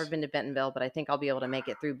 which I've never Yes. been to Bentonville, but I think I'll be able to make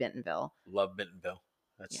it through Bentonville. Love Bentonville.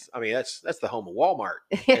 Yeah. I mean, that's the home of Walmart.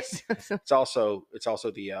 It's it's also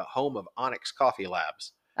the home of Onyx Coffee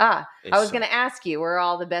Labs. I was It's going to ask you where are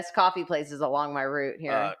all the best coffee places along my route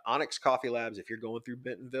here. Onyx Coffee Labs. If you're going through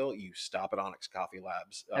Bentonville, you stop at Onyx Coffee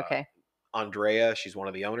Labs. Okay. Andrea, she's one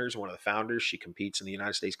of the owners, one of the founders. She competes in the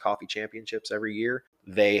United States Coffee Championships every year.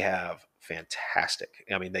 They have fantastic.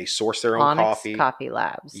 I mean, they source their own Onyx coffee. Coffee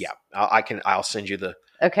Labs. Yeah, I'll send you the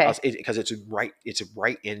Okay. because it's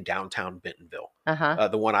right in downtown Bentonville. Uh-huh.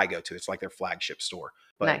 The one I go to, it's like their flagship store.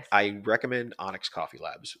 But Nice. I recommend Onyx Coffee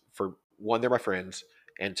Labs for one, they're my friends,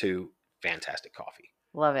 and two, fantastic coffee.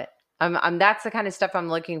 Love it. That's the kind of stuff I'm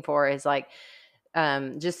looking for is like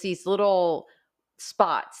just these little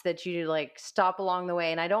spots that you like stop along the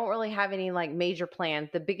way. And I don't really have any like major plans.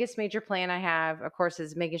 The biggest major plan I have, of course,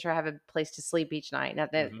 is making sure I have a place to sleep each night.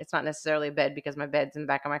 Not that Mhm. it's not necessarily a bed because my bed's in the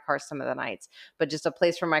back of my car some of the nights, but just a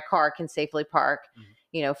place where my car can safely park. Mhm.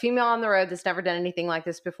 Female on the road that's never done anything like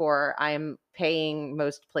this before. I'm paying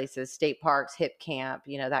most places, state parks, hip camp,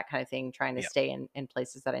 that kind of thing, trying to Yep. stay in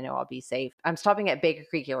places that I know I'll be safe. I'm stopping at Baker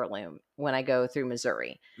Creek Heirloom when I go through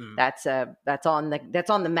Missouri. Mhm. That's on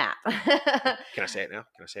the map. Can I say it now?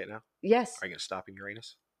 Can I say it now? Yes. Are you going to stop in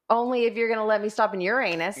Uranus? Only if you're going to let me stop in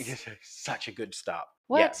Uranus. Such a good stop.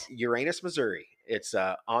 What? Yeah, Uranus, Missouri. It's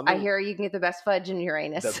on I the hear you can get the best fudge in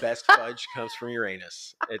Uranus. the best fudge comes from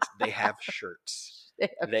Uranus. They have shirts.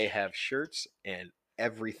 They have shirts and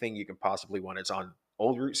everything you can possibly want. It's on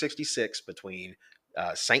Old Route 66 between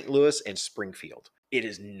St. Louis and Springfield. It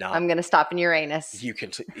is not. I'm going to stop in Uranus. You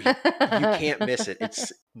can't miss it.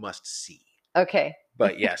 It's must see. Okay.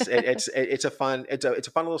 But yes, it's a fun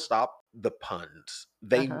little stop. The puns,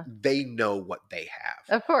 they know what they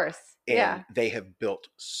have. Of course. And yeah. they have built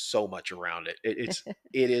so much around it.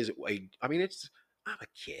 I'm a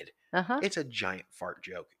kid. It's a giant fart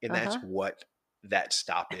joke, and that's what that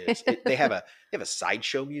stop is. They have a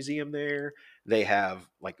sideshow museum there. They have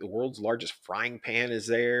like the world's largest frying pan is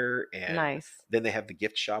there, and nice. Then they have the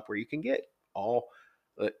gift shop where you can get all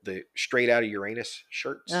the straight out of Uranus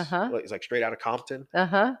shirts. It's like straight out of Compton.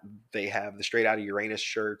 They have the straight out of Uranus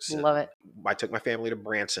shirts. Love it. I took my family to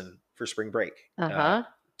Branson for spring break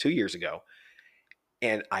 2 years ago,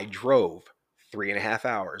 and I drove 3.5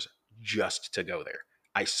 hours just to go there.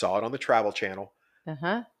 I saw it on the Travel Channel,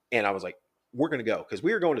 and I was like, "We're going to go," because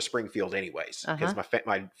we were going to Springfield anyways. Because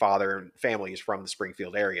my father and family is from the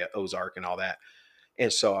Springfield area, Ozark, and all that.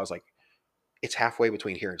 And so I was like, "It's halfway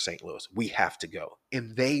between here and St. Louis. We have to go."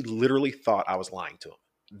 And they literally thought I was lying to them.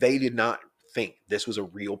 They did not think this was a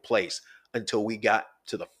real place until we got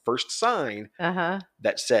to the first sign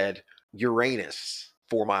that said Uranus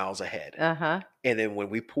 4 miles ahead. And then when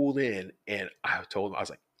we pulled in, and I told them, I was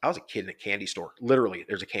like, I was a kid in a candy store. Literally,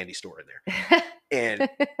 there's a candy store in there. And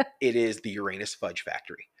it is the Uranus Fudge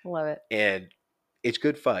Factory. Love it. And it's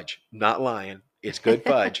good fudge. Not lying. It's good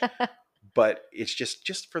fudge. But it's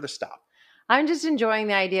just for the stop. I'm just enjoying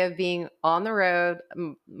the idea of being on the road.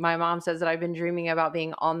 My mom says that I've been dreaming about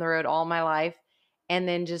being on the road all my life, and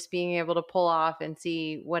then just being able to pull off and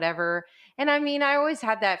see whatever. And I mean, I always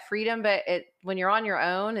had that freedom, but when you're on your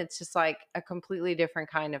own, it's just like a completely different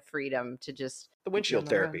kind of freedom to just the windshield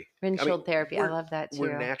therapy. Windshield therapy. I love that too.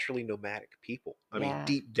 We're naturally nomadic people. I mean,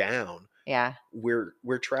 deep down,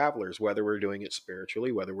 we're travelers, whether we're doing it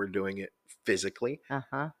spiritually, whether we're doing it physically.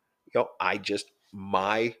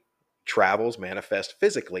 My travels manifest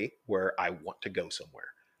physically where I want to go somewhere.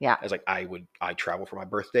 Yeah. I was like, I travel for my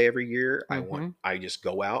birthday every year. Mhm. I just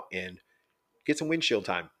go out and get some windshield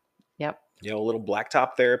time. Yep. You know, a little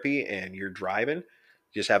blacktop therapy, and you're driving.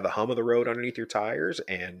 Just have the hum of the road underneath your tires,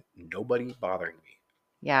 and nobody bothering me.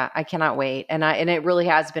 Yeah, I cannot wait. And it really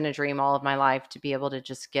has been a dream all of my life to be able to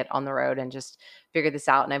just get on the road and just figure this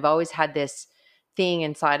out. And I've always had this thing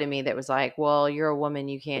inside of me that was like, well, you're a woman,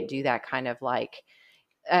 you can't do that kind of like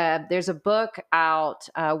there's a book out,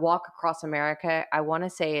 Walk Across America. I want to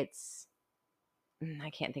say it's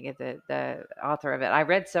I can't think of the author of it. I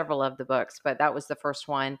read several of the books, but that was the first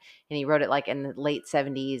one, and he wrote it like in the late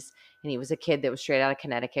 70s. And he was a kid that was straight out of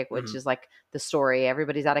Connecticut, which Mhm. is like the story.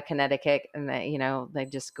 Everybody's out of Connecticut, and they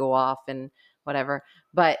just go off and whatever.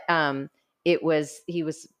 But it was he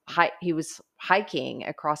was hiking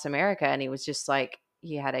across America, and he was just like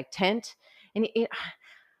he had a tent, and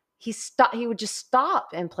he would just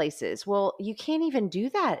stop in places. Well, you can't even do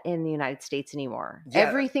that in the United States anymore. Yeah,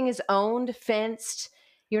 Everything is owned, fenced.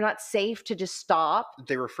 You're not safe to just stop.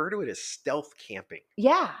 they refer to it as stealth camping,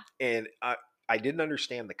 Yeah. and I didn't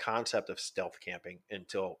understand the concept of stealth camping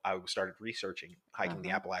until I started researching hiking the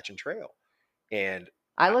Uh-huh. Appalachian Trail, and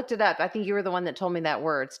I I, looked it up. I think you were the one that told me that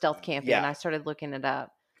word, stealth camping, and yeah, I started looking it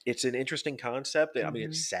up. it's an interesting concept. I mean,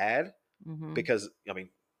 it's Mhm. sad Mhm. because I mean,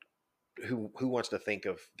 who wants to think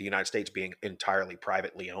of the United States being entirely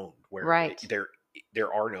privately owned, where Right.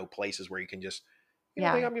 there are no places where you can just,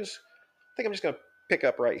 Yeah. think I'm just gonna pick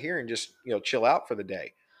up right here and just chill out for the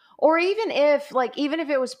day. Or even if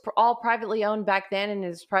it was all privately owned back then and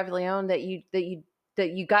is privately owned that you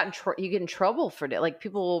you get in trouble for it, like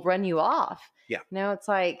people will run you off. Yeah, It's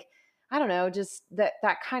like I don't know, just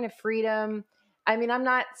that kind of freedom. I mean, I'm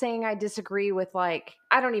not saying I disagree with like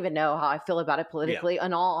I don't even know how I feel about it yeah, politically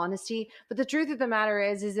in all honesty, but the truth of the matter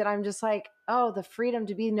is that I'm just like, oh, the freedom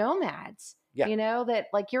to be nomads. yeah, That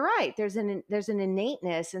like you're right. There's an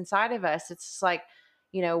innateness inside of us. It's just like,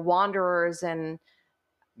 wanderers and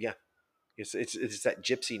yeah. It's that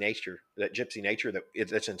gypsy nature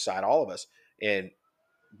that's inside all of us. And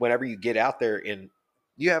whenever you get out there, and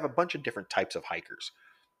you have a bunch of different types of hikers.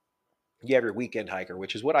 You have your weekend hiker,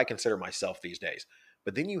 which is what I consider myself these days.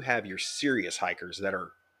 But then you have your serious hikers that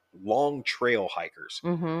are long trail hikers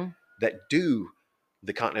mhm. that do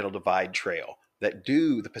the Continental Divide Trail, that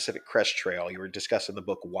do the Pacific Crest Trail. You were discussing the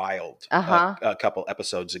book Wild Uh-huh. a couple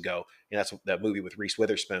episodes ago, and that's that movie with Reese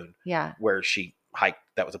Witherspoon Yeah. where she hiked.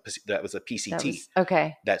 That was a That PCT. was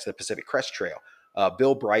okay. That's the Pacific Crest Trail.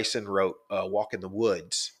 Bill Bryson wrote Walk in the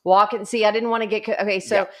Woods. Walk and see, I didn't want to get okay, Yeah,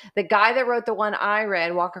 so the guy that wrote the one I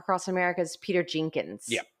read, Walk Across America, is Peter yeah, Jenkins.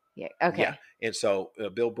 Yeah, yeah. okay. And so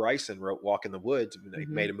Bill Bryson wrote Walk in the Woods. They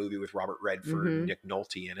made Mhm. a movie with Robert Redford and Mhm. Nick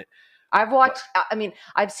Nolte in it. I've But watched I mean,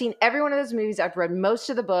 I've seen every one of those movies, I've read most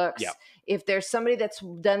of the yeah, books. If there's somebody that's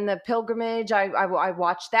done the pilgrimage, I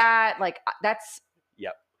watch that, like, that's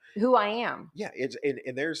yeah, who I am. yeah.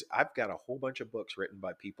 And there's I've got a whole bunch of books written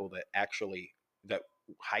by people that actually that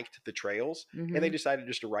hiked the trails, and they Mhm. decided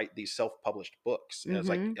just to write these self-published books. And it's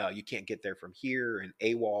like Mhm. you can't get there from here, and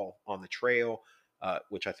AWOL on the trail,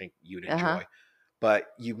 which I think you'd Uh-huh. enjoy.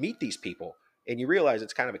 But you meet these people, and you realize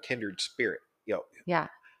it's kind of a kindred spirit. Yeah.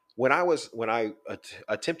 When I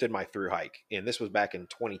attempted my through hike, and this was back in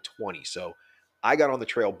 2020, so I got on the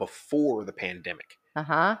trail before the pandemic.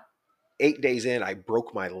 Uh-huh. 8 days in, I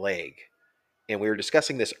broke my leg, and we were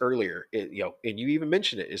discussing this earlier. And you even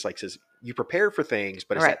mentioned it. It's like says you prepare for things,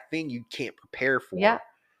 but it's Right. that thing you can't prepare Yeah. for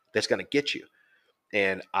that's going to get you.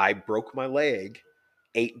 And I broke my leg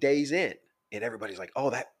 8 days in, and everybody's like, "Oh,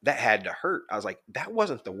 that had to hurt." I was like, "That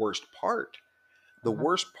wasn't the worst part. The Uh-huh.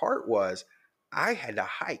 worst part was I had to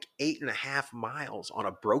hike 8.5 miles on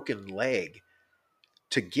a broken leg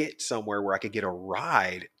to get somewhere where I could get a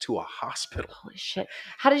ride to a hospital." Holy shit.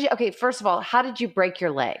 How did you okay, first of all, how did you break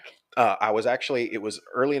your leg? I was actually, it was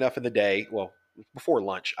early enough in the day. Well, before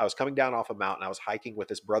lunch, I was coming down off a mountain. I was hiking with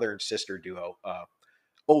this brother and sister duo,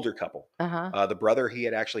 older couple. Uh-huh. The brother, he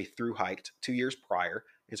had actually through hiked 2 years prior.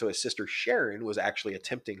 And so his sister Sharon was actually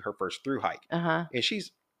attempting her first through hike. Uh-huh. And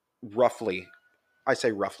she's roughly, I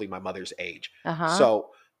say roughly my mother's age. Uh-huh.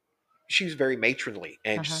 So she was very matronly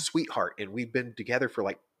and Uh-huh. sweetheart. And we've been together for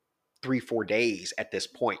like 3, 4 days at this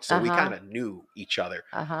point. So we Uh-huh. kind of knew each other.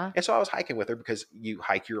 Uh-huh. And so I was hiking with her because you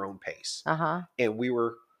hike your own pace. Uh-huh. And we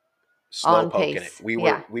were slow On poking it. pace.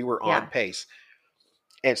 Yeah. We were on Yeah. pace.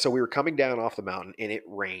 And so we were coming down off the mountain, and it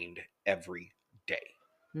rained every day.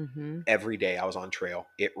 Mhm. Every day I was on trail,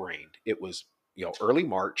 it rained. It was, early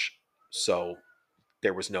March, so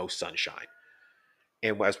there was no sunshine.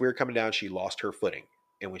 And as we were coming down, she lost her footing.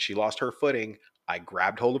 And when she lost her footing, I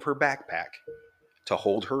grabbed hold of her backpack to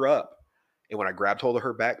hold her up. And when I grabbed hold of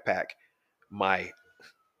her backpack, my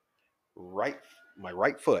right, my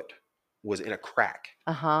right foot was in a crack,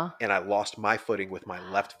 Uh-huh. and I lost my footing with my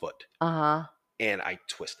left foot, Uh-huh. and I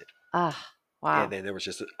twisted. Ah, And wow. then there was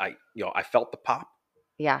just I felt the pop,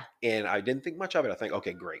 Yeah. and I didn't think much of it. I think,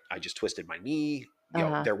 okay, great. I just twisted my knee.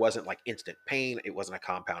 Uh-huh. There wasn't like instant pain. It wasn't a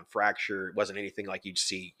compound fracture. It wasn't anything like you'd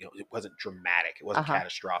see. It wasn't dramatic. It wasn't Uh-huh.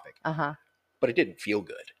 catastrophic, Uh-huh. but it didn't feel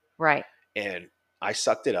good. Right. And I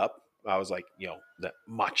sucked it up. I was like, that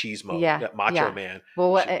machismo, Yeah. that macho Yeah. man.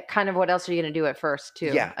 Well, She, kind of what else are you gonna do at first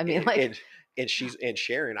too? yeah, I mean, like, and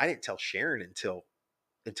Sharon. I didn't tell Sharon until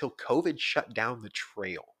COVID shut down the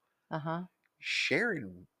trail. uh-huh.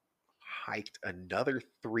 Sharon hiked another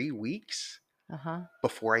 3 weeks Uh-huh.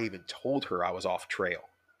 before I even told her I was off trail.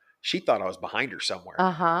 She thought I was behind her somewhere,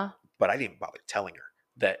 Uh-huh. but I didn't bother telling her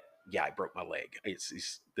that. Yeah, I broke my leg.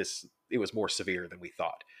 It was more severe than we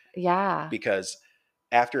thought, Yeah. because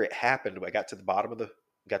after it happened, I got to the bottom of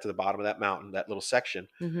that mountain, that little section,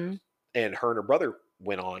 Mm-hmm. and her and her brother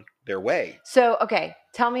went on their way. So, okay,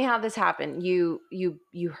 tell me how this happened. You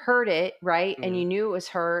heard it, right? And Mhm. you knew it was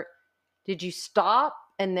hurt. Did you stop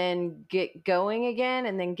and then get going again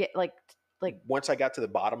and then get like Once I got to the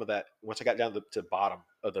bottom of that, once I got down to the bottom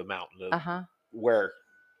of the mountain, uh-huh. where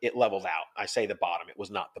it leveled out. I say the bottom, it was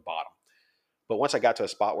not the bottom. But once I got to a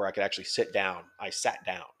spot where I could actually sit down, I sat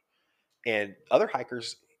down. And other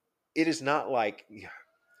hikers, it is not like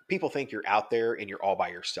people think you're out there and you're all by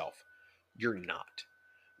yourself. You're not.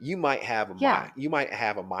 You might have a mile, Yeah. you might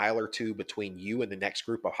have a mile or two between you and the next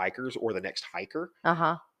group of hikers or the next hiker,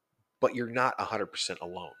 Uh-huh. but you're not 100%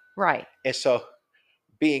 alone. Right. And so,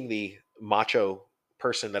 being the macho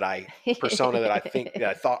persona that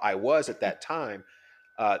I thought I was at that time,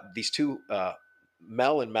 these two,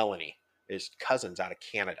 Mel and Melanie, is cousins out of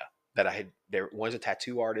Canada that I had. There, one's a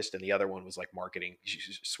tattoo artist, and the other one was like marketing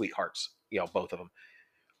sweethearts. Both of them.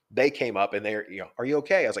 They came up and they're, are you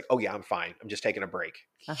okay? I was like, oh yeah, I'm fine. I'm just taking a break.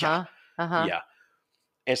 Yeah, Uh-huh. Uh-huh. yeah.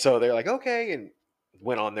 And so they're like, okay, and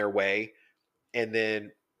went on their way. And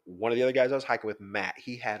then one of the other guys I was hiking with, Matt,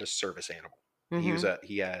 he had a service animal. Mm-hmm.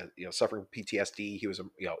 He had, suffering from PTSD. He was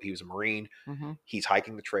a Marine. Mm-hmm. He's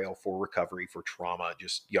hiking the trail for recovery, for trauma.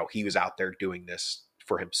 Just, he was out there doing this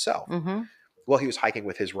for himself. Mm-hmm. Well, he was hiking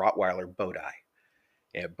with his Rottweiler, Bodai.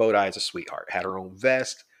 And Bodai is a sweetheart, had her own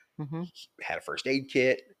vest, Mm-hmm. had a first aid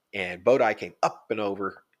kit, and Bodai came up and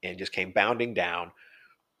over and just came bounding down.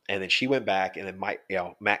 And then she went back, and then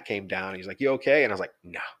Matt came down. And he's like, "You okay?" And I was like,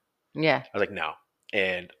 "No." Yeah. I was like, "No."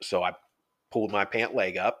 And so I pulled my pant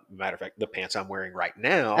leg up. Matter of fact, the pants I'm wearing right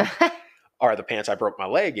now are the pants I broke my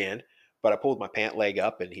leg in. But I pulled my pant leg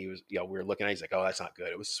up, and he was, we were looking at it. He's like, "Oh, that's not good.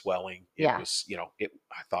 It was swelling. It Yeah. was,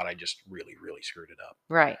 I thought I just really, really screwed it up."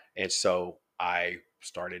 Right. And so I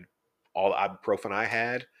started all the ibuprofen I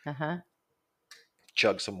had, Uh-huh.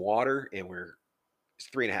 chugged some water, and it's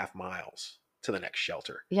 3.5 miles to the next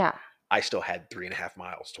shelter. Yeah. I still had 3.5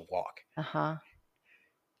 miles to walk. Uh-huh.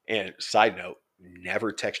 And side note,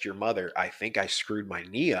 never text your mother. I think I screwed my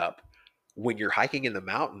knee up when you're hiking in the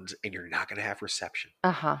mountains and you're not going to have reception.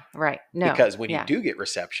 Uh-huh. Right. No. Because when you Yeah. do get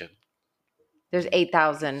reception, There's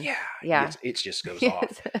 8,000. yeah, Yeah. it just goes Yes.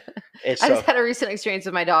 off. And I so, just had a recent experience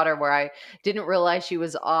with my daughter where I didn't realize she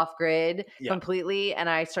was off grid yeah, completely, and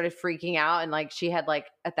I started freaking out, and like she had like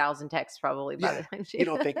 1,000 texts probably by yeah, the time she. you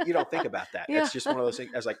don't think about that. Yeah. It's just one of those things.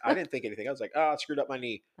 I was like, I didn't think anything. I was like, oh, I screwed up my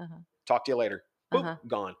knee. Uh-huh. Talk to you later. Boop, Uh-huh.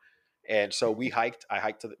 gone. And so we hiked.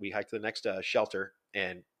 We hiked to the next shelter,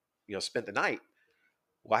 and spent the night.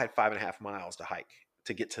 Well, I had 5.5 miles to hike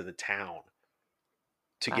to get to the town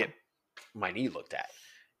to Wow. get my knee looked at,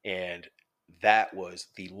 and that was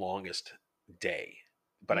the longest day.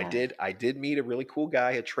 But Yeah. I did meet a really cool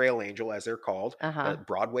guy, a trail angel as they're called, Uh-huh.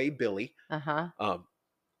 Broadway Billy. Uh-huh.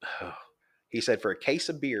 He said for a case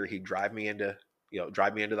of beer he'd drive me into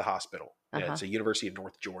the hospital. Uh-huh. It's a University of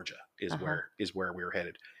North Georgia is Uh-huh. where we were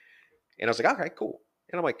headed. And I was like, okay, cool.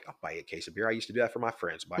 And I'm like, I'll buy you a case of beer. I used to do that for my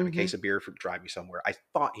friends, buy them a Mhm. case of beer for drive me somewhere. I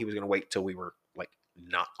thought he was going to wait till we were like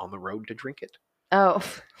not on the road to drink it. Oh.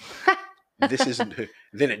 This isn't.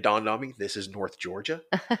 Then it dawned on me, this is North Georgia,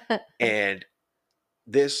 and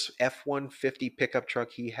this F-150 pickup truck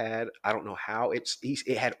he had, I don't know how it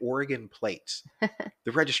had Oregon plates.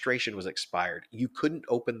 The registration was expired. You couldn't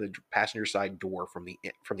open the passenger side door from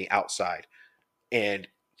the outside, and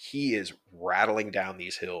he is rattling down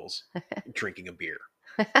these hills drinking a beer.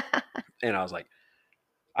 And I was like,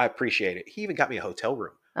 I appreciate it. He even got me a hotel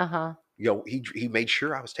room. Uh-huh. He made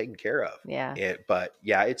sure I was taken care of. Yeah. But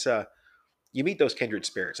yeah, it's you meet those kindred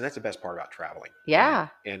spirits, and that's the best part about traveling. Yeah.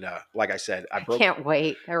 And like I said, I can't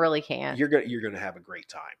wait. I really can't. You're gonna have a great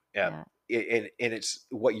time. Yeah. And it's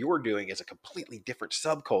what you're doing is a completely different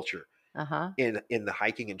subculture. Uh-huh. in the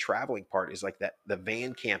hiking and traveling part is like that the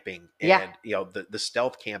van camping Yeah. and the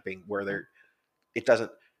stealth camping where Yeah. it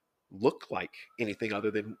doesn't look like anything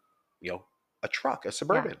other than a truck, a Yeah.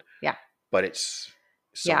 Suburban, Yeah. but it's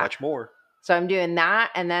so Yeah. much more. So I'm doing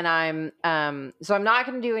that, and then so I'm not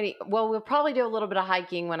going to do any. Well, we'll probably do a little bit of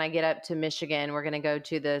hiking when I get up to Michigan. We're going to go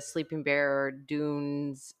to the Sleeping Bear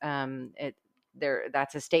Dunes.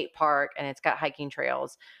 That's a state park, and it's got hiking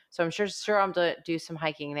trails. So I'm sure I'm to do some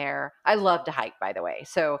hiking there. I love to hike, by the way.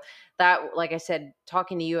 So that, like I said,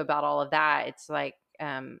 talking to you about all of that, it's like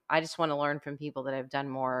I just want to learn from people that have done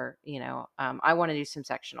more. I want to do some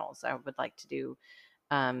sectionals. I would like to do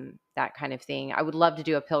that kind of thing. I would love to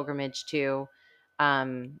do a pilgrimage too.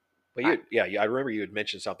 Um, But I, I remember you had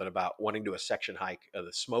mentioned something about wanting to do a section hike of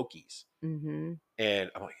the Smokies, mm-hmm.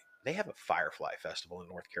 and I'm like, they have a Firefly Festival in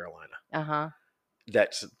North Carolina. Uh-huh.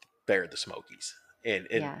 That's They're the Smokies, and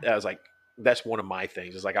Yeah. I was like, that's one of my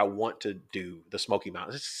things. Is like I want to do the Smoky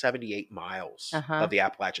Mountains. It's 78 miles Uh-huh. of the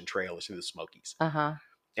Appalachian Trail is through the Smokies, Uh-huh.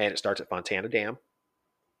 and it starts at Fontana Dam,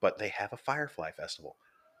 but they have a Firefly Festival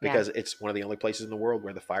Yeah. because it's one of the only places in the world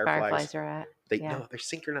where the fireflies Fireflies are at. they Yeah. no they're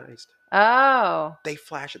synchronized. Oh, They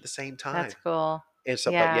flash at the same that's time cool. and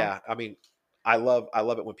stuff. But Yeah. yeah, I mean, I love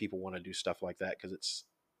it when people want to do stuff like that because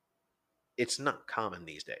it's not common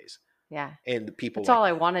these days, Yeah. and people That's like all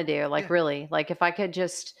I want to do. Like yeah. really. Like if I could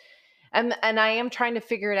just and I am trying to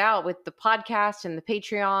figure it out with the podcast and the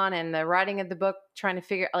Patreon and the writing of the book, I'm trying to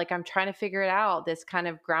figure it out, this kind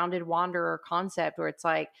of grounded wanderer concept where it's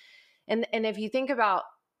like, and if you think about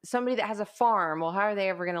somebody that has a farm, well, how are they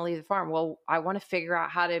ever going to leave the farm? Well, I want to figure out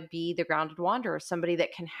how to be the grounded wanderer, somebody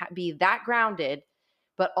that can be that grounded,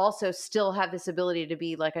 but also still have this ability to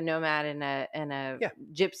be like a nomad and a Yeah.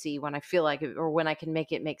 gypsy when I feel like it, or when I can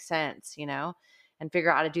make it make sense, and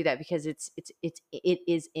figure out how to do that because it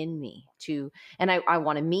is in me to, and I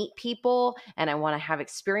want to meet people and I want to have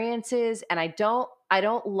experiences, and I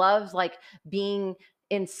don't love like being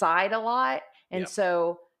inside a lot, and Yeah.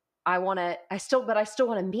 so I still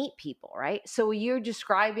want to meet people, right? So you're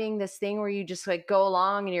describing this thing where you just like go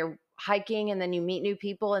along and you're hiking and then you meet new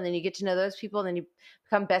people and then you get to know those people and then you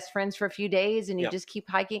become best friends for a few days and you Yeah. just keep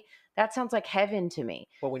hiking. That sounds like heaven to me.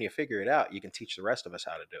 Well, when you figure it out, you can teach the rest of us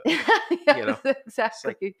how to do it. You know, Yes, it's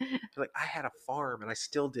like exactly. I had a farm and I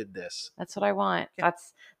still did this. That's what I want. Yeah.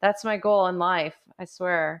 That's my goal in life, I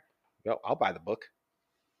swear. I'll buy the book.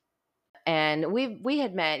 And we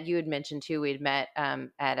had met, you had mentioned too, we had met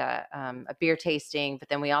at a beer tasting, but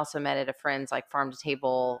then we also met at a friend's like farm to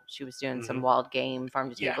table. She was doing some Hmm. wild game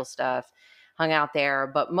farm to Yeah. table stuff, hung out there,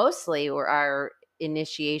 but mostly our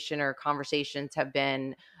initiation or conversations have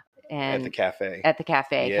been At the and cafe. at the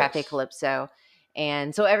cafe, Cafe Yes. Calypso.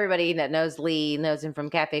 And so everybody that knows Lee knows him from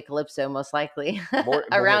Cafe Calypso, most likely More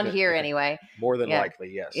around than here anyway. more than Yeah.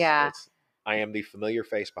 likely, yes. Yeah. It's I am the familiar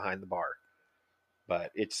face behind the bar.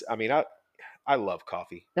 But it's I mean, I love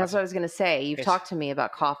coffee. That's what I was going to say. You've It's talked to me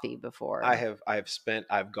about coffee before.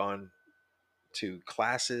 I've gone to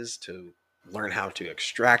classes to learn how to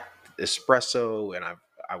extract espresso, and I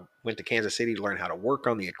went to Kansas City to learn how to work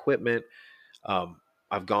on the equipment.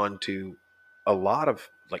 I've gone to a lot of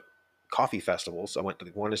like coffee festivals. I went to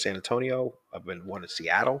the one in San Antonio. I've been one in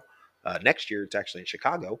Seattle. Next year, it's actually in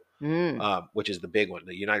Chicago, Mm. which is the big one.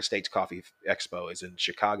 The United States Coffee Expo is in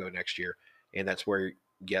Chicago next year, and that's where,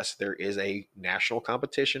 yes, there is a national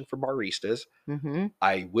competition for baristas. Mm-hmm.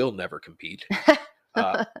 I will never compete.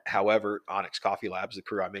 However, Onyx Coffee Labs, the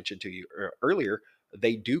crew I mentioned to you earlier,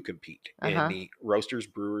 they do compete in Uh-huh. the Roasters,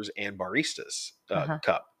 Brewers, and Baristas Uh-huh.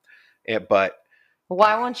 Cup. But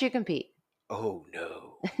Why won't you compete? oh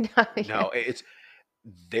no, Yeah. no,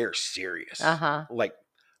 they're serious. Uh-huh. Like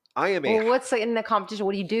I am a Well, what's in the competition?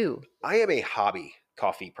 What do you do? I am a hobby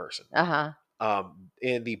coffee person. Uh-huh.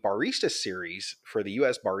 In the barista series for the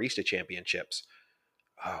U.S. Barista Championships,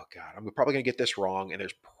 oh god, I'm probably gonna get this wrong, and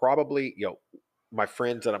there's probably my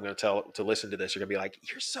friends that I'm gonna tell to listen to this are gonna be like,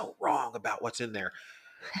 "You're so wrong about what's in there."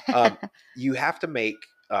 You have to make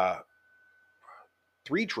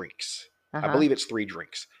 3 drinks. I Uh-huh. believe it's 3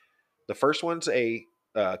 drinks. The first one's a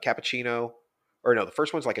cappuccino, or no, the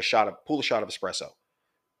first one's like pull a shot of espresso.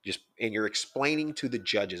 And you're explaining to the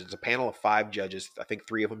judges. It's a panel of 5 judges. I think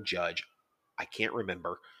 3 of them judge. I can't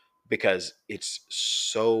remember because it's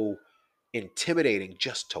so intimidating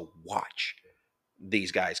just to watch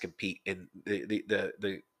these guys compete. And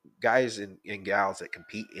the guys and gals that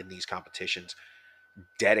compete in these competitions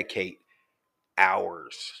dedicate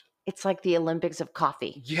hours. It's like the Olympics of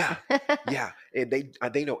coffee. Yeah, yeah, and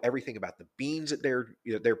they know everything about the beans that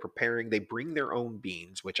they're preparing. They bring their own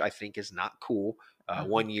beans, which I think is not cool. Uh-huh.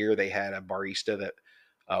 One year they had a barista that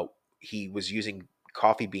he was using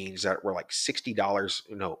coffee beans that were like $60,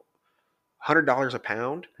 no, $100 a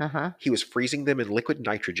pound. Uh-huh. He was freezing them in liquid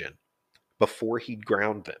nitrogen before he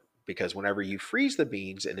ground them, because whenever you freeze the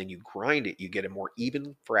beans and then you grind it, you get a more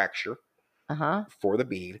even fracture Uh-huh. for the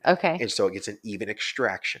bean, Okay. and so it gets an even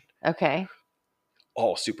extraction. Okay.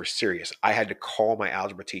 All super serious. I had to call my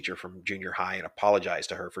algebra teacher from junior high and apologize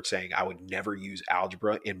to her for saying I would never use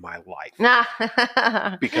algebra in my life, Nah.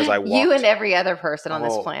 because I You and walked. every other person on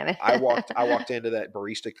this Oh, planet. I walked into that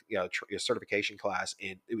barista, certification class,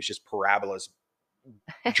 and it was just parabolas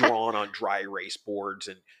drawn on dry erase boards,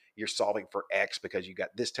 and you're solving for X because you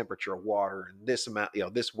got this temperature of water and this amount,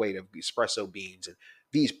 this weight of espresso beans and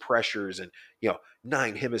these pressures and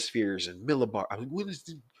 9 hemispheres and millibar. I mean, what is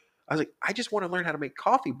this? I was like, I just want to learn how to make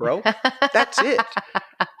coffee, bro. That's it.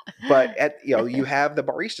 But you have the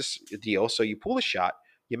barista deal, so you pull a shot,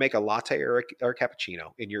 you make a latte or a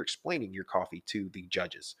cappuccino, and you're explaining your coffee to the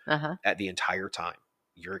judges Uh-huh. at the entire time.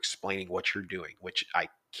 You're explaining what you're doing, which I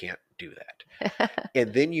can't do that.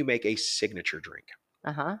 And then you make a signature drink.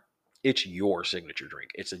 Uh-huh. It's your signature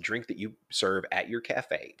drink. It's a drink that you serve at your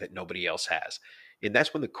cafe that nobody else has. And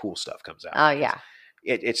that's when the cool stuff comes out. Oh yeah.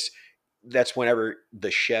 That's whenever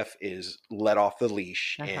the chef is let off the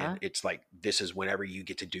leash, Uh-huh. and it's like, this is whenever you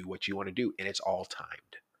get to do what you want to do, and it's all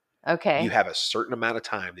timed. Okay. You have a certain amount of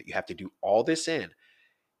time that you have to do all this in,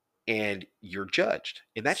 and you're judged.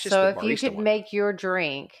 And that's just So the if you barista could one. make your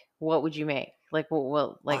drink, what would you make? Like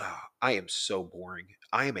like I am so boring.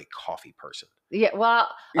 I am a coffee person. yeah, well,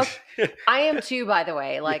 okay, I am Yeah. too, by the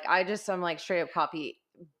way. Like I'm like straight up coffee.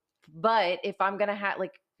 But if I'm gonna have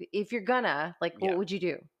like if you're gonna, like, what would you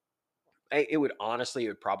do? It would honestly, it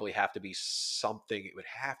would probably have to be something. It would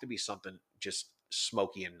have to be something just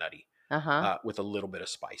smoky and nutty, Uh-huh. with a little bit of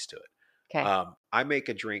spice to it. Okay. I make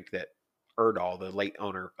a drink that Erdal, the late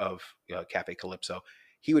owner of Cafe Calypso,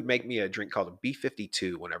 he would make me a drink called a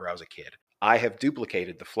B52 whenever I was a kid. I have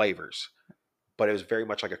duplicated the flavors, but it was very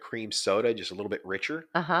much like a cream soda, just a little bit richer.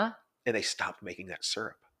 Uh-huh. And they stopped making that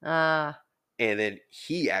syrup. Uh And then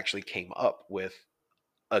he actually came up with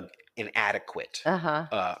an adequate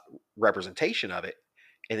uh-huh. representation of it.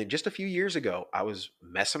 And then just a few years ago, I was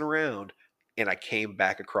messing around and I came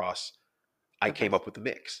back across, I Okay. came up with the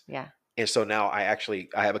mix. Yeah. And so now I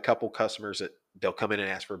have a couple customers that they'll come in and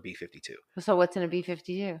ask for a B52. So what's in a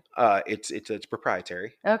B52? It's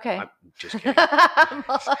proprietary. Okay. I'm just kidding. I'm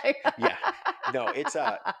like- Yeah. No, it's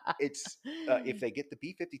if they get the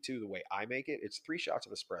B52 the way I make it, it's 3 shots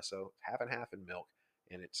of espresso, half and half in milk,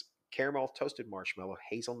 and it's caramel, toasted marshmallow,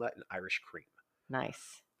 hazelnut, and Irish cream.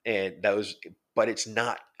 Nice. And those, but it's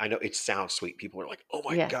not. I know it sounds sweet. People are like, "Oh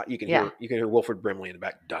my Yeah. god!" You can Yeah. hear Wilford Brimley in the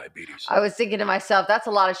back. Diabetes. I was thinking to myself, that's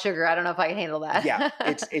a lot of sugar. I don't know if I can handle that. Yeah,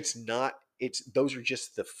 it's not. It's those are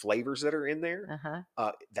just the flavors that are in there.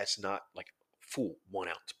 Uh-huh. That's not like full 1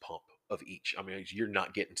 ounce pump of each. I mean, you're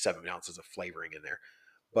not getting 7 ounces of flavoring in there,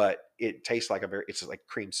 but it tastes like it's like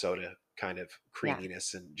cream soda kind of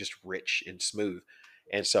creaminess and just rich and smooth.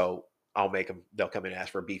 And so I'll make them. They'll come in and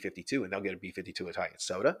ask for a B52, and they'll get a B52 Italian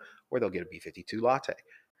soda, or they'll get a B52 latte.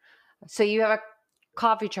 So you have a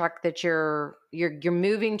coffee truck that you're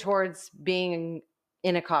moving towards being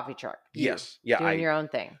in a coffee truck. Yes, yeah. Doing your own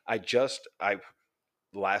thing.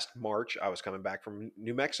 Last March I was coming back from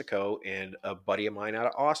New Mexico, and a buddy of mine out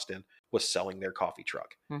of Austin was selling their coffee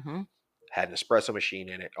truck. Mm-hmm. Had an espresso machine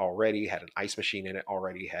in it already, had an ice machine in it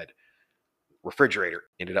already, had refrigerator.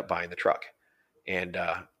 Ended up buying the truck, and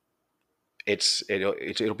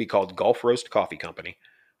it'll be called Gulf Roast Coffee Company.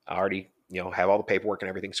 I already have all the paperwork and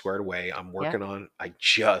everything squared away. I'm working on. I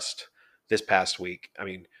just this past week. I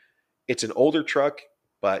mean, it's an older truck,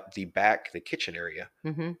 but the kitchen area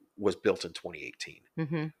Mm-hmm. was built in 2018.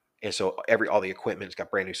 Mm-hmm. And so all the equipment's got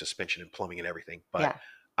brand new suspension and plumbing and everything. But Yeah.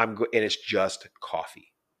 and it's just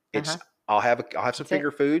coffee. It's Uh-huh. I'll have some That's it.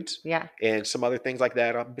 finger foods Yeah. and some other things like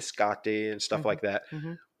that, biscotti and stuff Mhm. like that.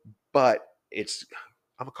 Mm-hmm. But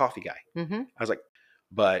I'm a coffee guy. Mm-hmm. I was like,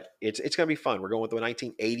 but it's gonna be fun. We're going with the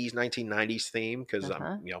 1980s, 1990s theme because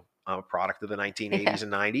Uh-huh. I'm a product of the 1980s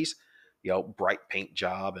and 90s. Bright paint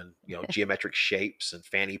job and geometric shapes and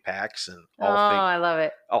fanny packs and I love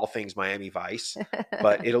it. all things Miami Vice.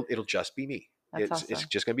 But it'll just be me. That's It's awesome.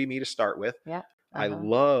 just gonna be me to start with. Yeah. I Uh-huh.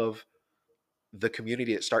 love the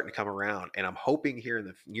community that's starting to come around, and I'm hoping here in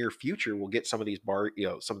the near future we'll get some of these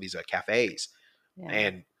some of these cafes, Yeah.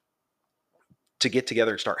 and to get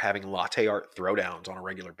together and start having latte art throwdowns on a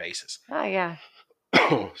regular basis. Oh yeah.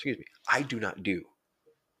 Excuse me. I do not do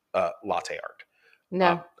latte art.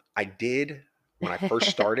 No. I did when I first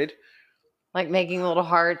started. Like making little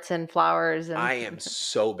hearts and flowers and I am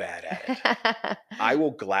so bad at it. I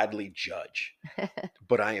will gladly judge,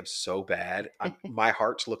 but I am so bad. My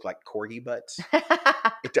hearts look like corgi butts.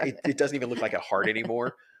 It doesn't even look like a heart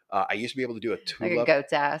anymore. I used to be able to do a Like a tulip.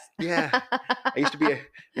 goat's ass. Yeah, I used to be I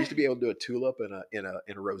used to be able to do a tulip and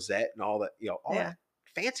a rosette and all that, all Yeah, that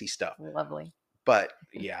fancy stuff. lovely. But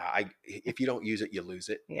yeah, I if you don't use it, you lose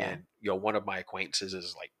it. Yeah. And one of my acquaintances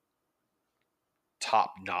is like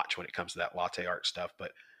top notch when it comes to that latte art stuff.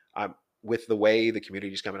 But with the way the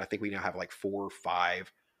community's coming, I think we now have like 4 or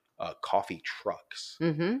 5 coffee trucks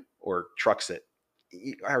Mhm. or trucks that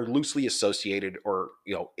are loosely associated or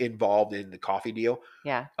involved in the coffee deal.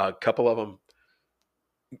 Yeah. A couple of them,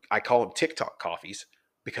 I call them TikTok coffees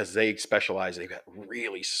because they specialize. They've got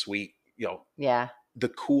really sweet, Yeah. the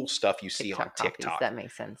cool stuff you see on TikTok coffees. TikTok, That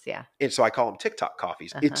makes sense. Yeah. and so I call them TikTok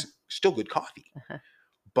coffees. Uh-huh. It's still good coffee, Uh-huh.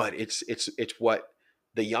 but it's what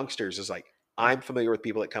the youngsters is like. Yeah. I'm familiar with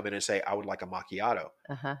people that come in and say I would like a macchiato,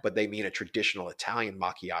 Uh-huh. but they mean a traditional Italian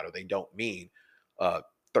macchiato. They don't mean a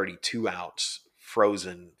 32-ounce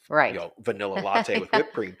frozen, Right. vanilla latte with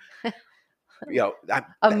whipped cream. A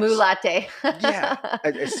moo That's latte. yeah.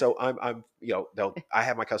 And so I'm I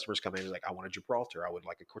have my customers come in and like I want a Gibraltar. I would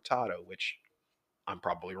like a cortado, which I'm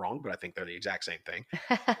probably wrong, but I think they're the exact same thing.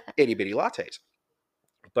 Itty bitty lattes.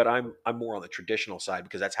 But I'm more on the traditional side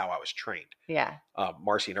because that's how I was trained. Yeah.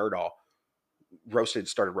 Marcy and Erdahl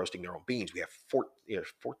started roasting their own beans. We have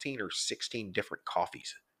 14 or 16 different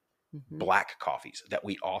coffees, Mhm. black coffees that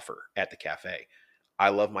we offer at the cafe. I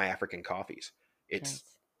love my African coffees. Nice.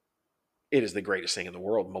 It is the greatest thing in the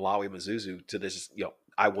world. Malawi Mizuzu to this,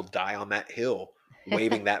 I will die on that hill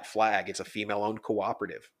waving that flag. It's a female owned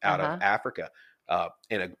cooperative out of Uh-huh. Africa.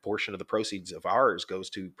 And a portion of the proceeds of ours goes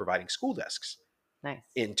to providing school desks Nice.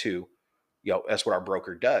 into, that's what our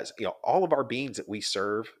broker does. All of our beans that we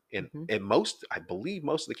serve Mhm. in most, I believe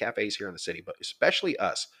most of the cafes here in the city, but especially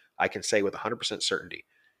us, I can say with 100% certainty,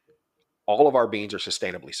 all of our beans are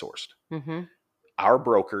sustainably sourced. Mhm. Our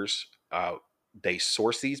brokers, they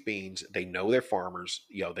source these beans. They know their farmers.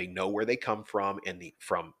 They know where they come from, and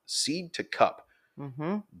from seed to cup,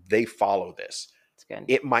 Mhm. they follow this. It's good.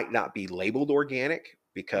 It might not be labeled organic Mhm.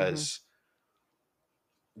 because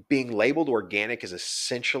being labeled organic is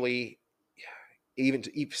essentially, even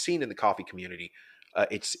you've seen in the coffee community,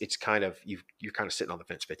 it's kind of you're kind of sitting on the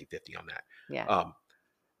fence 50-50 on that. Yeah.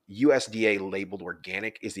 USDA labeled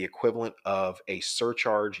organic is the equivalent of a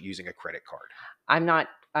surcharge using a credit card. I'm not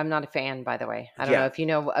a fan, by the way. I don't know Yeah, if you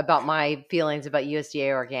know about my feelings about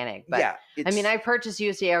USDA organic, but yeah, I mean, it's I purchased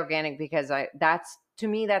USDA organic because that's to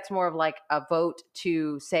me that's more of like a vote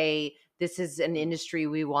to say this is an industry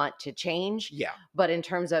we want to change. yeah. But in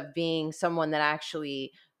terms of being someone that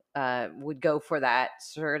actually would go for that Yeah,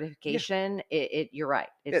 certification, you're right.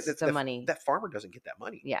 It's the money. that farmer doesn't get that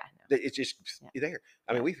money. Yeah. No. It's just Yeah. there.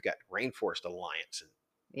 I mean, Yeah. we've got Rainforest Alliance and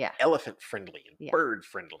Yeah. elephant friendly and Yeah. bird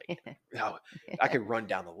friendly. I could run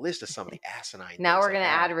down the list of some of the asinine Now things we're they going to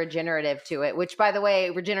have. add regenerative to it, which by the way,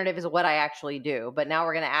 regenerative is what I actually do. But now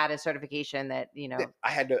we're going to add a certification that,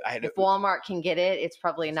 I had to if Walmart can get it, it's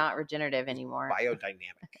probably is it not regenerative anymore.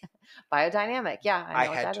 biodynamic. Biodynamic. Yeah, I I know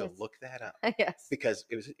what had that to is. look that up Yes. because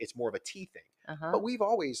it's more of a tea thing. Uh-huh. But we've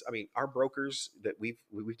always, I mean, our brokers that we've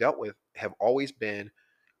dealt with have always been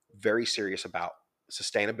very serious about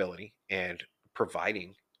sustainability and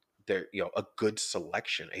providing a good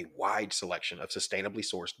selection, a wide selection of sustainably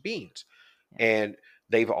sourced beans. Yeah. And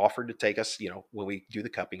they've offered to take us, when we do the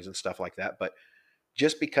cuppings and stuff like that. But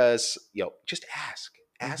just because, just ask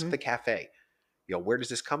Mm-hmm. the cafe, where does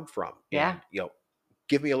this come from? Yeah. And,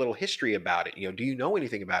 give me a little history about it. Do you know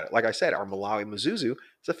anything about it? Like I said, our Malawi Mizuzu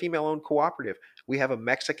is a female-owned cooperative. We have a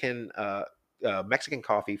Mexican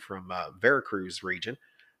coffee from Veracruz region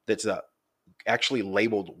that's actually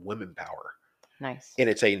labeled Women Power, Nice. and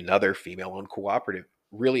it's another female-owned cooperative.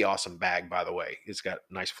 Really awesome bag, by the way. It's got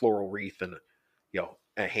a nice floral wreath and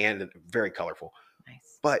a hand, very colorful.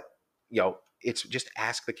 Nice. But it's just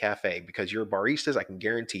ask the cafe because your baristas, I can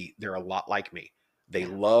guarantee they're a lot like me. They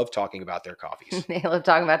Yeah. love talking about their coffees. They love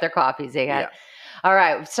talking about their coffees. They got Yeah. all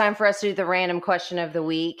right. It's time for us to do the random question of the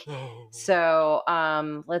week. So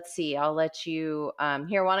let's see. I'll let you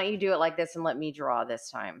here, why don't you do it like this and let me draw this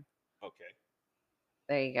time? Okay.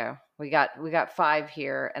 There you go. We got 5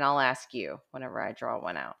 here, and I'll ask you whenever I draw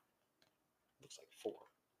one out. Looks like 4.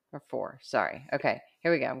 Or 4. Sorry. Okay,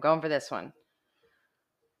 here we go. I'm going for this one.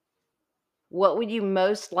 What would you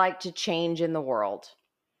most like to change in the world?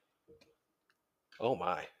 Oh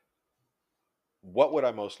my. What would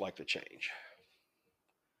I most like to change?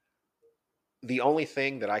 The only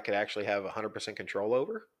thing that I could actually have 100% control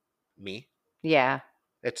over, me. Yeah.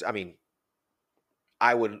 I mean,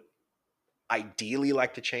 I would ideally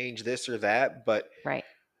like to change this or that, but Right.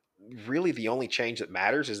 really the only change that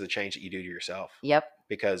matters is the change that you do to yourself, Yep.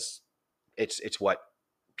 because it's what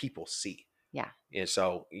people see. Yeah. And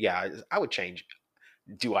so, yeah, I would change.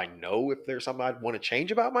 Do I know if there's something I'd want to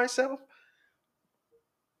change about myself?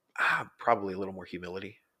 Probably a little more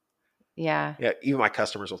humility. Yeah. Yeah, even my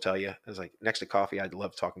customers will tell you. It's like, next to coffee, I'd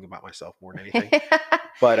love talking about myself more than anything.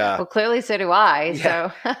 But Well, clearly so do I.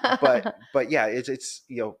 yeah, So but yeah, it's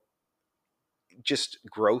just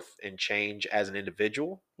growth and change as an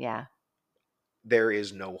individual. yeah. There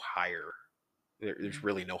is no higher. There's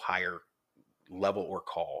really no higher level or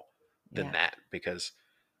call than Yeah. that, because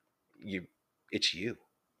you it's you.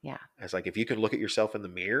 Yeah. It's like, if you can look at yourself in the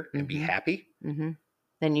mirror and be Mhm. happy, Mhm.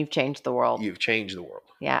 Then you've changed the world. you've changed the world.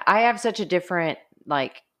 Yeah, I have such a different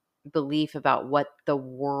like belief about what the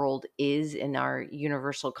world is in our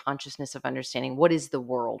universal consciousness of understanding what is the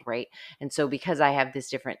world, right? And so because I have this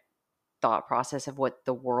different thought process of what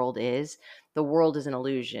the world is an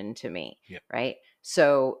illusion to me, Yeah. right?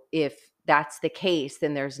 So if that's the case,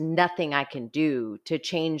 then there's nothing I can do to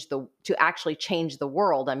actually change the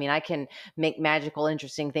world. I mean, I can make magical,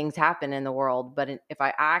 interesting things happen in the world, but if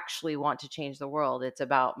I actually want to change the world, it's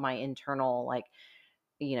about my internal, like,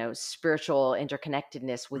 spiritual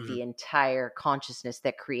interconnectedness with Mhm. the entire consciousness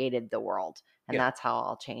that created the world. And Yeah. that's how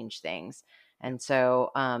I'll change things. Yeah. And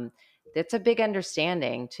so that's a big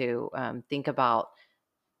understanding to think about.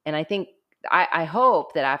 And I think, I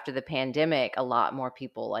hope that after the pandemic, a lot more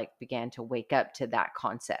people like began to wake up to that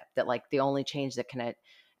concept that like the only change that can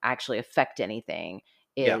actually affect anything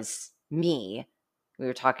Yeah. is me. We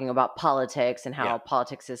were talking about politics and Yeah. how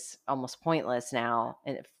politics is almost pointless now,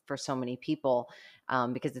 and for so many people,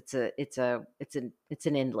 because it's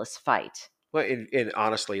an endless fight. Well, and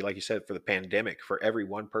honestly, like you said, for the pandemic, for every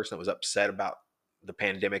one person that was upset about the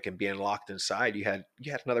pandemic and being locked inside, you had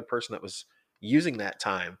another person that was using that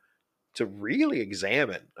time to really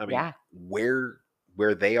examine. I mean, Yeah, where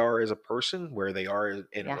they are as a person, where they are in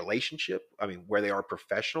a yeah, relationship. I mean, where they are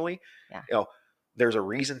professionally. yeah. You know, there's a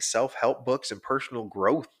reason self-help books and personal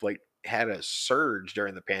growth like had a surge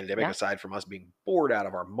during the pandemic. Yeah. Aside from us being bored out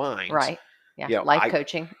of our minds, Right. Yeah. you know, Life I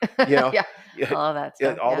coaching. you know, Yeah. yeah, All of that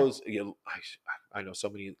yeah, stuff. all Yeah. those, I know so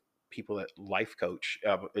many people that life coach.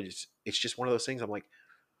 It's just one of those things. I'm like,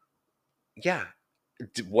 yeah,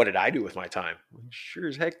 what did I do with my time? Sure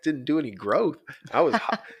as heck didn't do any growth. I was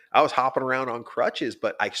I was hopping around on crutches,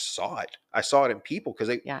 but I saw it. I saw it in people, because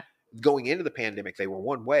they, Yeah. going into the pandemic, they were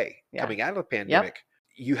one way. Yeah. Coming out of the Yep. pandemic,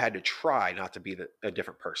 you had to try not to be a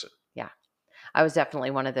different person. Yeah. I was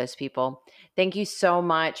definitely one of those people. Thank you so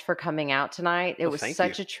much for coming out tonight. It Well, was thank you.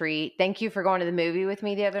 such a treat. Thank you for going to the movie with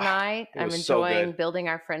me the other Ah, night. it I'm was so enjoying good. building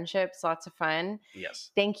our friendships. Lots of fun.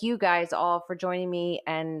 Yes. Thank you guys all for joining me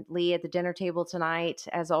and Lee at the dinner table tonight.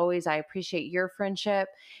 As always, I appreciate your friendship.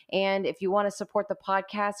 And if you want to support the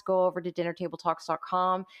podcast, go over to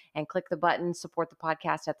dinnertabletalks.com and click the button support the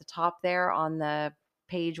podcast at the top there on the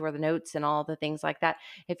page where the notes and all the things like that.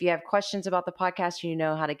 If you have questions about the podcast, you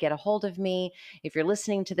know how to get a hold of me. If you're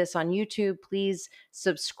listening to this on YouTube, please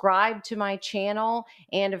subscribe to my channel.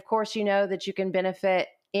 And of course, you know that you can benefit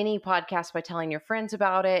any podcast by telling your friends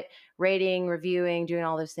about it, rating, reviewing, doing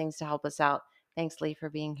all those things to help us out. Thanks, Lee, for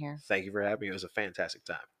being here. Thank you for having me. It was a fantastic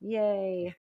time. Yay.